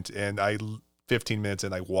the tent, and 15 minutes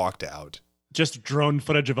and I walked out. Just drone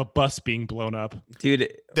footage of a bus being blown up.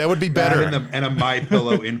 Dude, that would be better. And a My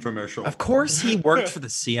Pillow infomercial. Of course he worked for the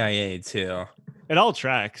CIA too. It all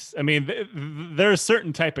tracks. I mean, there's a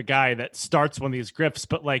certain type of guy that starts one of these grifts,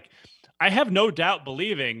 but like, I have no doubt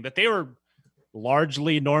believing that they were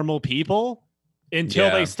largely normal people until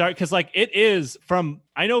Yeah. they start. Cause like it is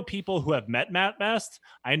I know people who have met Matt Best.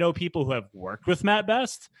 I know people who have worked with Matt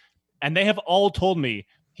Best, and they have all told me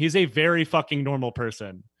he's a very fucking normal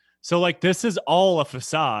person. So like this is all a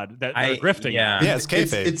facade that they're grifting on. Yeah, it's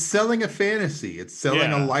kayfabe. It's selling a fantasy. It's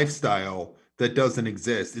selling Yeah. a lifestyle that doesn't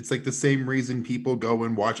exist. It's like the same reason people go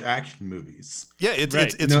and watch action movies. Yeah, it's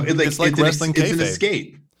Right. it's like wrestling It's an kayfabe.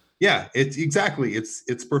 escape. Yeah, it's exactly.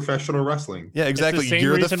 It's professional wrestling. Yeah, exactly. same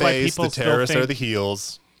You're the reason why face, people the still terrorists are think- the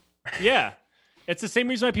heels. Yeah. It's the same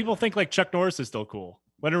reason why people think like Chuck Norris is still cool.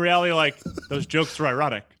 When in reality, like those jokes are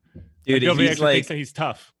ironic. Dude, Like, nobody he's actually like thinks that he's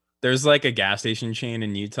tough. there's like a gas station chain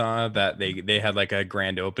in Utah that they had like a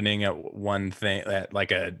grand opening at one thing at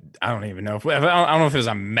like I don't even know if I don't know if it was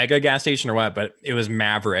a mega gas station or what, but it was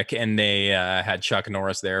Maverick, and they had Chuck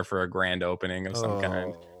Norris there for a grand opening of some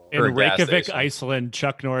kind. In or a gas Reykjavik, station. Iceland,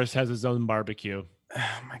 Chuck Norris has his own barbecue.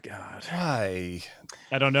 Oh my god. Why?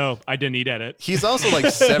 I don't know. I didn't eat at it. He's also like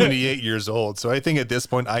 78 years old, so I think at this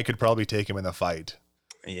point I could probably take him in a fight.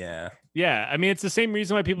 Yeah. Yeah, I mean, it's the same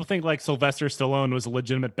reason why people think like Sylvester Stallone was a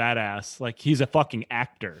legitimate badass. Like he's a fucking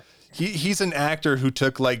actor. He's an actor who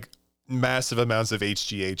took like massive amounts of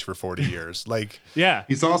HGH for 40 years. Like, Yeah,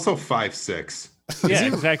 He's also 5'6". yeah,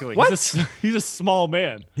 exactly. What? He's a small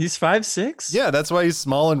man. He's 5'6"? yeah, that's why he's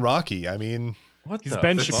small and rocky. I mean, What He's the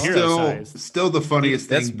Ben fuck? Shapiro size. Still the funniest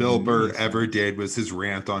That's thing Bill Burr amazing. ever did was his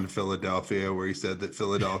rant on Philadelphia, where he said that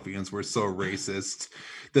Philadelphians were so racist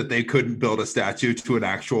that they couldn't build a statue to an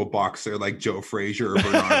actual boxer like Joe Frazier or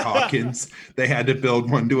Bernard Hawkins. They had to build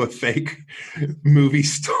one to a fake movie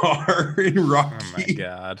star in Rocky. Oh my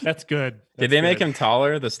god. That's good. Did That's they make good. him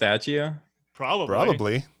taller, the statue?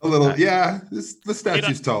 Probably. A little, yeah. The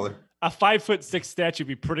statue's taller. A 5'6" statue would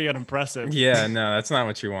be pretty unimpressive. Yeah, no, that's not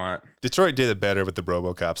what you want. Detroit did it better with the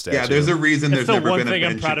RoboCop statue. Yeah, there's a reason That's there's the never one been a thing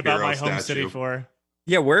Ben I'm proud about Shapiro my home statue. city for.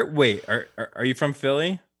 Yeah, wait, are you from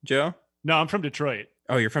Philly, Joe? No, I'm from Detroit.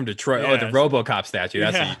 Oh, you're from Detroit. Oh, the Yes. RoboCop statue.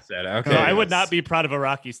 That's Yeah. what you said. Okay. No, I would yes. not be proud of a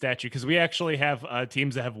Rocky statue because we actually have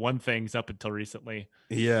teams that have won things up until recently.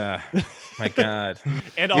 Yeah. My God.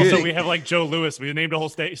 And also, Dude. we have like Joe Louis. We named a whole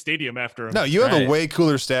stadium after him. No, you have Right. a way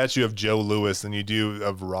cooler statue of Joe Louis than you do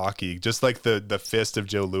of Rocky. Just like the fist of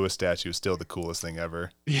Joe Louis statue is still the coolest thing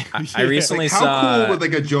ever. I recently Like, how saw. cool would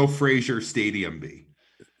like a Joe Frazier stadium be?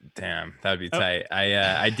 Damn, that'd be tight.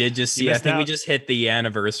 I did just see. I missed think we out. just hit the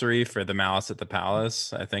anniversary for the Malice at the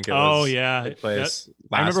Palace. I think it Oh, was. yeah. took place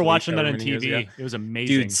I last remember week, watching that however on many years TV. ago. It was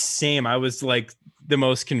amazing. Dude, same. I was like the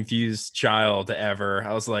most confused child ever.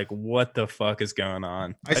 I was like, what the fuck is going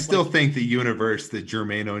on? I still think the universe that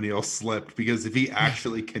Jermaine O'Neal slipped, because if he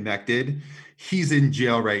actually connected, he's in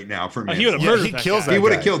jail right now for Oh, he would have manslaughter. murdered he that kills guy. He that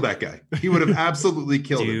would have guy. killed that guy. He would have absolutely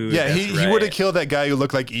killed him. Dude, Yeah, that's he would have right. killed that guy who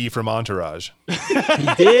looked like E from Entourage. He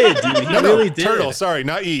did, dude. He really did. Turtle. Sorry,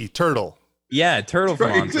 not E. Turtle. Yeah, Turtle from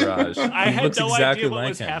Right. Entourage. I He had looks no exactly idea what like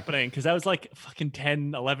was him. happening because I was like fucking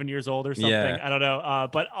 10, 11 years old or something. Yeah. I don't know.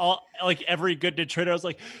 But like every good Detroiter was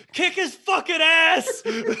like, kick his fucking ass.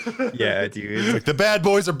 Yeah, dude. Like the bad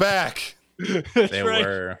boys are back. That's They right.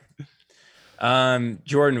 were.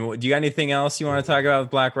 Jordan, do you got anything else you want to talk about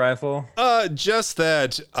with Black Rifle? Just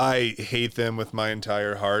that I hate them with my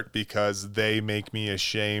entire heart because they make me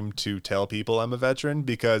ashamed to tell people I'm a veteran.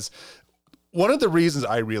 Because one of the reasons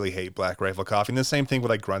I really hate Black Rifle Coffee, and the same thing with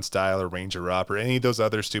like Grunt Style or Ranger Up or any of those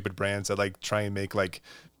other stupid brands that like try and make like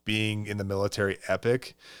being in the military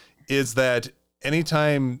epic, is that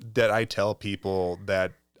anytime that I tell people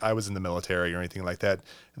that I was in the military or anything like that,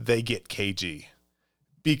 they get cagey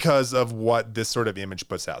because of what this sort of image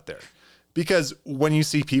puts out there. Because when you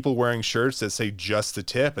see people wearing shirts that say just the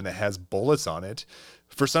tip and it has bullets on it,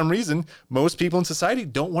 for some reason, most people in society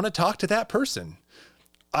don't want to talk to that person.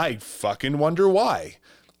 I fucking wonder why.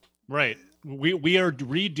 Right. We are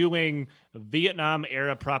redoing Vietnam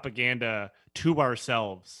era propaganda to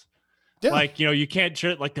ourselves. Yeah. Like, you know, you can't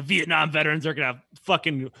like the Vietnam veterans are gonna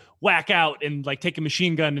fucking whack out and like take a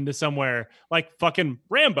machine gun into somewhere like fucking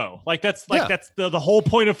Rambo. Like that's like Yeah. that's the whole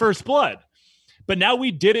point of First Blood. But now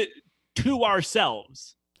we did it to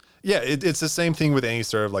ourselves. Yeah, it's the same thing with any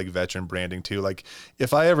sort of like veteran branding too. Like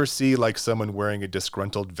if I ever see like someone wearing a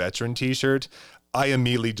disgruntled veteran t-shirt, I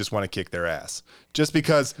immediately just want to kick their ass just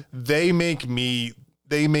because they make me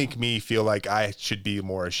feel like I should be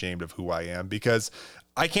more ashamed of who I am because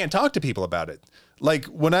I can't talk to people about it. Like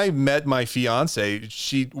when I met my fiance,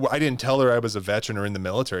 I didn't tell her I was a veteran or in the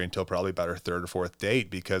military until probably about her third or fourth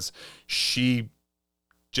date because she's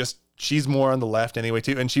more on the left anyway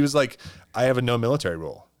too. And she was like, I have a no military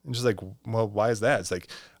role. And she's like, well, why is that? It's like,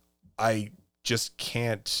 I just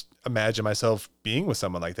can't imagine myself being with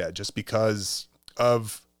someone like that just because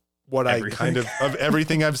of what Everything. of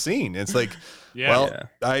everything I've seen. It's like, Yeah. Well, Yeah.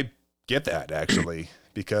 I get that actually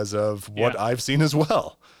because of what Yeah. I've seen as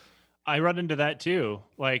well. I run into that too.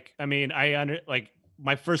 Like, I mean,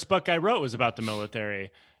 my first book I wrote was about the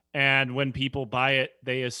military. And when people buy it,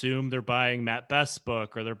 they assume they're buying Matt Best's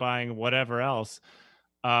book or they're buying whatever else.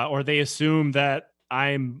 Or they assume that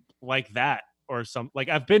I'm like that or some like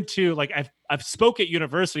I've been to like I've spoke at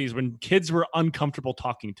universities when kids were uncomfortable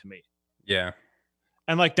talking to me. Yeah.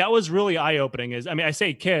 And like that was really eye-opening. Is I mean, I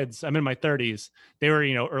say kids, I'm in my 30s. They were,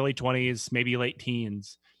 early 20s, maybe late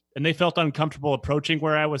teens. And they felt uncomfortable approaching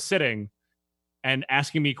where I was sitting and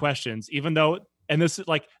asking me questions, even though, and this is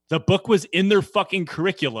like the book was in their fucking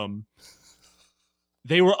curriculum.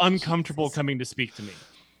 They were uncomfortable coming to speak to me.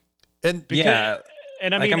 And Yeah.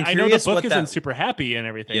 And I Like, mean, I'm I know the curious book what isn't that- super happy and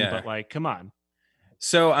everything, Yeah. but like, come on.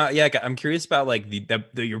 So yeah, I'm curious about like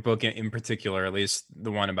your book in particular, at least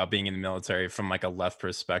the one about being in the military from like a left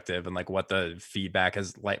perspective, and like what the feedback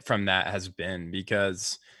has like from that has been,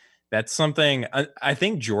 because that's something I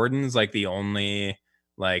think Jordan's like the only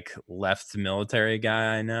like left military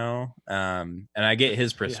guy I know, and I get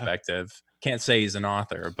his perspective. Can't say he's an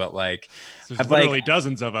author, but like There's I've, like- literally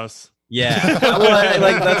dozens of us. yeah, well,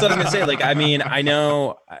 like that's what I was gonna say. Like, I mean, I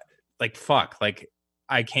know, like, fuck, like,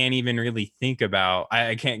 I can't even really think about.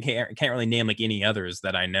 I can't really name like any others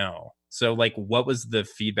that I know. So, like, what was the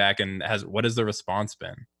feedback and what has the response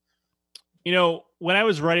been? When I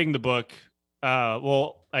was writing the book,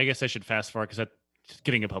 well, I guess I should fast forward because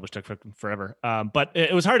getting it published took forever. But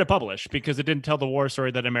it was hard to publish because it didn't tell the war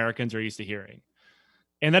story that Americans are used to hearing.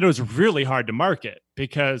 And that it was really hard to market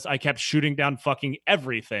because I kept shooting down fucking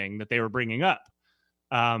everything that they were bringing up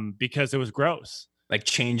because it was gross. Like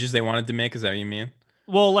changes they wanted to make? Is that what you mean?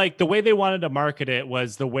 Well, like the way they wanted to market it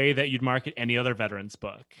was the way that you'd market any other veterans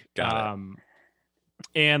book. Got it.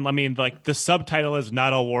 And I mean, like the subtitle is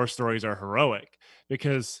 "Not All War Stories Are Heroic,"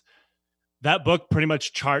 because that book pretty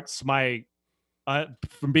much charts my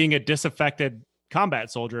from being a disaffected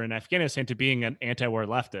combat soldier in Afghanistan to being an anti-war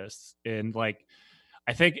leftist. And like,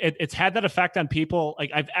 I think it's had that effect on people.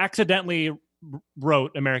 Like I've accidentally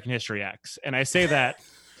wrote American History X, and I say that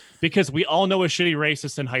because we all know a shitty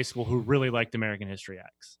racist in high school who really liked American History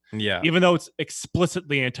X, Yeah. even though it's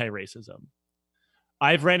explicitly anti-racism.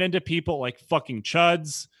 I've ran into people like fucking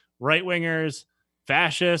chuds, right-wingers,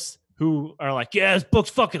 fascists who are like, yeah, this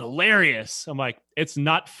book's fucking hilarious. I'm like, it's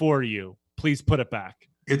not for you. Please put it back.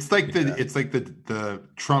 It's like the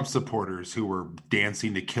Trump supporters who were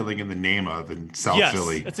dancing to "Killing in the Name of" in South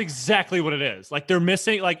Philly. That's exactly what it is. Like they're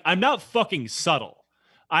missing, like I'm not fucking subtle.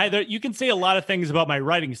 You can say a lot of things about my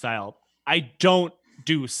writing style. I don't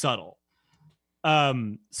do subtle.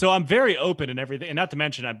 So I'm very open and everything. And not to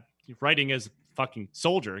mention I'm writing as fucking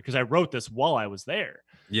soldier because I wrote this while I was there.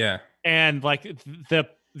 Yeah. And like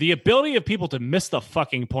the ability of people to miss the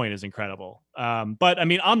fucking point is incredible. But I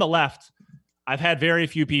mean, on the left, I've had very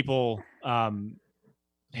few people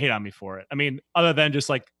hate on me for it. I mean, other than just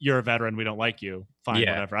like, you're a veteran, we don't like you. Fine,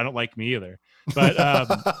 Yeah. whatever. I don't like me either. But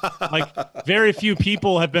like very few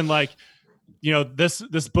people have been like,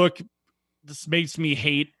 this book, this makes me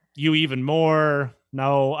hate you even more.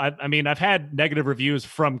 No, I mean, I've had negative reviews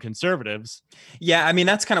from conservatives. Yeah, I mean,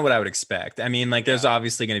 that's kind of what I would expect. I mean, like, there's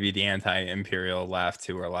obviously going to be the anti-imperial left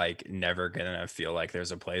who are like never going to feel like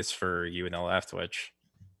there's a place for you in the left, which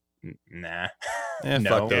nah. Yeah, No.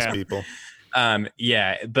 fuck those Yeah. people.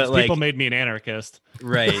 Yeah, but like People made me an anarchist.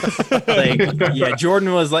 right, like yeah,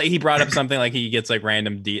 Jordan was like, he brought up something like he gets like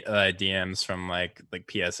random DMs from like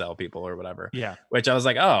PSL people or whatever, Yeah. which I was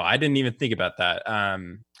like, oh, I didn't even think about that,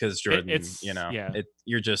 because Jordan, it's- yeah.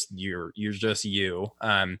 you're just you. It's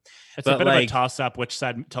But, a bit like- of a toss-up which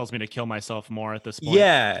side tells me to kill myself more at this point.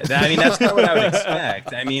 Yeah, I mean, that's kind of what I would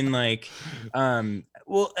expect. I mean, like,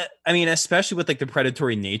 well, I mean, especially with like the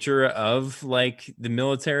predatory nature of like the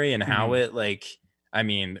military and how it like, I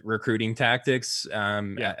mean, recruiting tactics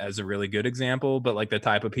as a really good example, but like the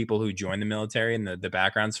type of people who join the military and the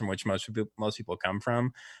backgrounds from which most people come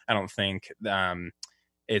from, I don't think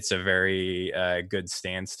it's a very good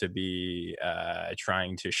stance to be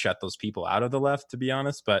trying to shut those people out of the left, to be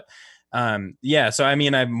honest. But yeah, so I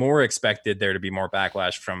mean, I more expected there to be more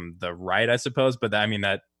backlash from the right, I suppose. But I mean,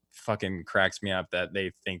 that fucking cracks me up that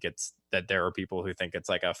they think that there are people who think it's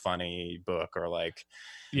like a funny book or like,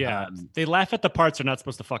 Yeah, they laugh at the parts they're not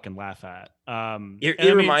supposed to fucking laugh at.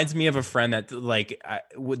 It reminds me of a friend that like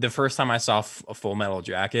the first time I saw a Full Metal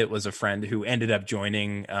Jacket was a friend who ended up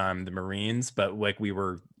joining the Marines, but like we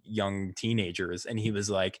were young teenagers, and he was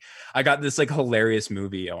like, I got this like hilarious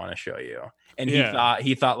movie I want to show you. And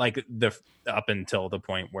he thought like up until the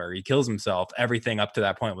point where he kills himself, everything up to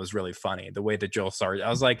that point was really funny. The way that Joel started, I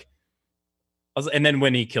was like, And then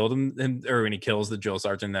when he killed him, or when he kills the drill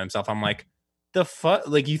sergeant himself, I'm like, the fuck?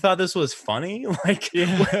 Like, you thought this was funny? Like,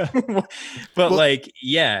 Yeah. but like,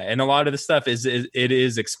 yeah. And a lot of the stuff it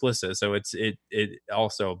is explicit. So it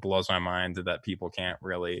also blows my mind that people can't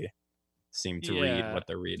really seem to read what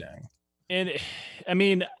they're reading. And I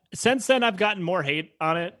mean, since then I've gotten more hate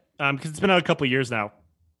on it because it's been out a couple years now.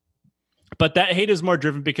 But that hate is more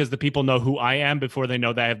driven because the people know who I am before they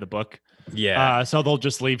know that I have the book. Yeah. So they'll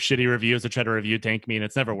just leave shitty reviews to try to review Tank Me, and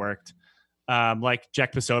it's never worked. Like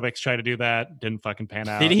Jack Posobiec's tried to do that, didn't fucking pan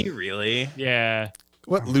out. Did he really? Yeah.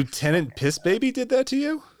 What, Lieutenant Piss Baby did that to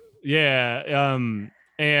you? Yeah.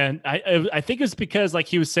 And I think it's because like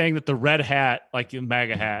he was saying that the red hat, like the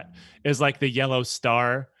MAGA hat, is like the yellow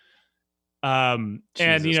star. And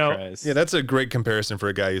you know, Christ. Yeah, that's a great comparison for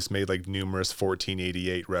a guy who's made like numerous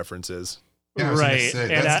 1488 references. Yeah, I was gonna right.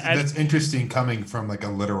 say, And that's interesting coming from like a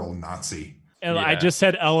literal Nazi. And Yeah. I just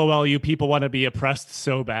said, LOL, you people want to be oppressed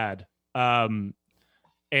so bad. And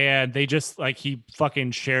they just like, he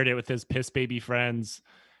fucking shared it with his piss baby friends.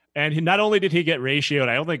 And not only did he get ratioed,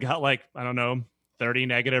 I only got like, I don't know, 30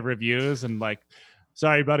 negative reviews. And like,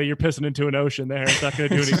 sorry, buddy, you're pissing into an ocean there. It's not going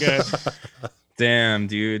to do any good. Damn,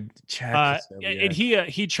 dude. And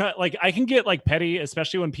he tried, like, I can get like petty,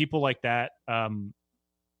 especially when people like that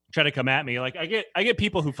try to come at me. Like I get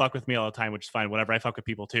people who fuck with me all the time, which is fine. Whatever, I fuck with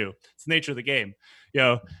people too. It's the nature of the game. You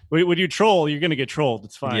know, when you troll, you're gonna get trolled.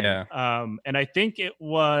 It's fine. Yeah. And I think it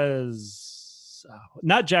was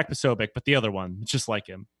not Jack Posobiec, but the other one. It's just like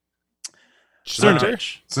him.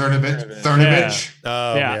 Cernovich. Cernovich.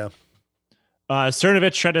 Oh, Yeah. yeah.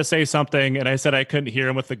 Cernovich tried to say something, and I said I couldn't hear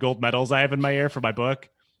him with the gold medals I have in my ear for my book.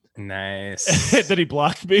 Nice. Then he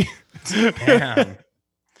blocked me. Damn.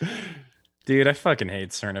 Dude, I fucking hate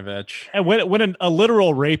Cernovich. And when a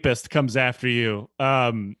literal rapist comes after you,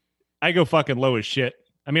 I go fucking low as shit.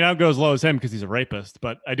 I mean, I don't go as low as him because he's a rapist,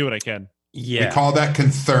 but I do what I can. Yeah. We call that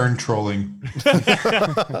concern trolling.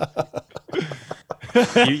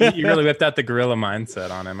 you really whipped out the gorilla mindset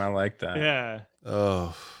on him. I like that. Yeah.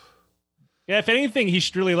 Oh. Yeah, if anything, he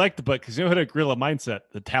should really like the book because you know who had a guerrilla mindset?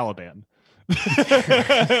 The Taliban.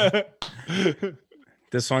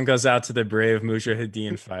 This one goes out to the brave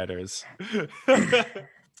Mujahideen fighters.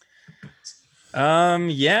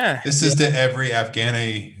 Yeah. This is to every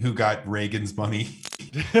Afghani who got Reagan's money.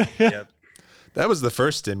 Yep. That was the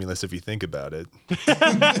first stimulus, if you think about it.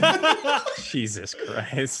 Jesus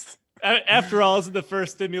Christ. After all, isn't the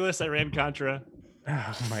first stimulus Iran-Contra?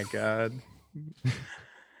 Oh my God.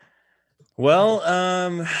 Well,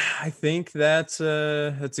 I think that's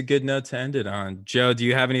a good note to end it on. Joe, do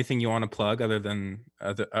you have anything you want to plug other than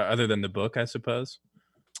the book, I suppose?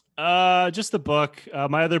 Just the book.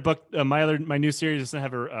 My other book, my new series doesn't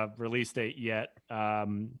have a release date yet.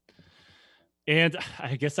 And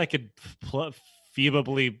I guess I could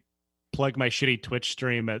feasibly plug my shitty Twitch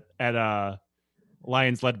stream at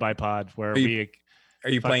Lions Led by Pod, where Are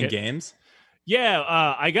you playing games? Yeah,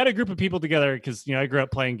 I got a group of people together because I grew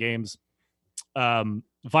up playing games,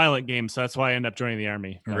 violent games, so that's why I ended up joining the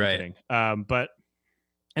army. No, I'm Right. kidding.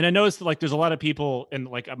 And I noticed like there's a lot of people in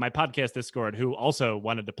like my podcast Discord who also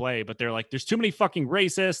wanted to play, but they're like, there's too many fucking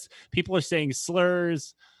racists. People are saying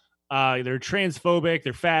slurs. They're transphobic.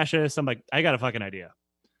 They're fascist. I'm like, I got a fucking idea.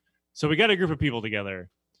 So we got a group of people together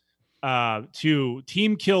to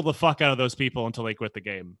team kill the fuck out of those people until they quit the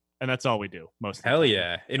game. And that's all we do most of the Hell time.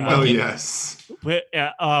 yeah. In Oh what game? yes.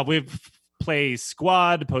 We've played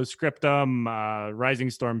Squad, Postscriptum, Rising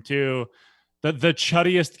Storm 2, the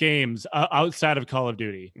chuddiest games outside of Call of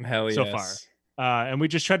Duty Hell so yes. far. And we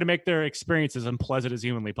just tried to make their experiences unpleasant as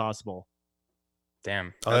humanly possible.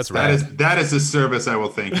 Damn. Oh, that's That right. that is a service I will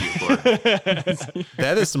thank you for.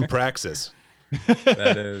 That is some praxis.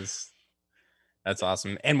 That's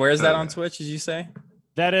awesome. And where is that on Twitch, did you say?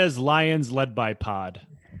 That is Lions Led by Pod.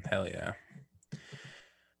 Hell yeah.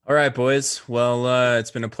 All right, boys. Well,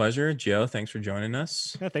 it's been a pleasure. Joe, thanks for joining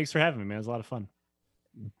us. Yeah, thanks for having me, man. It was a lot of fun.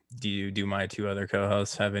 Do my two other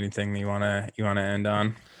co-hosts have anything that you wanna end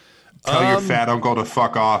on? Tell your fat uncle to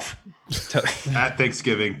fuck off at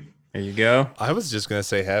Thanksgiving. There you go. I was just gonna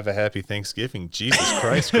say, have a happy Thanksgiving. Jesus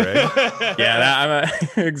Christ, Greg. Yeah,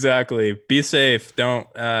 exactly. Be safe. Don't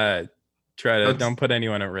put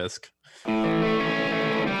anyone at risk.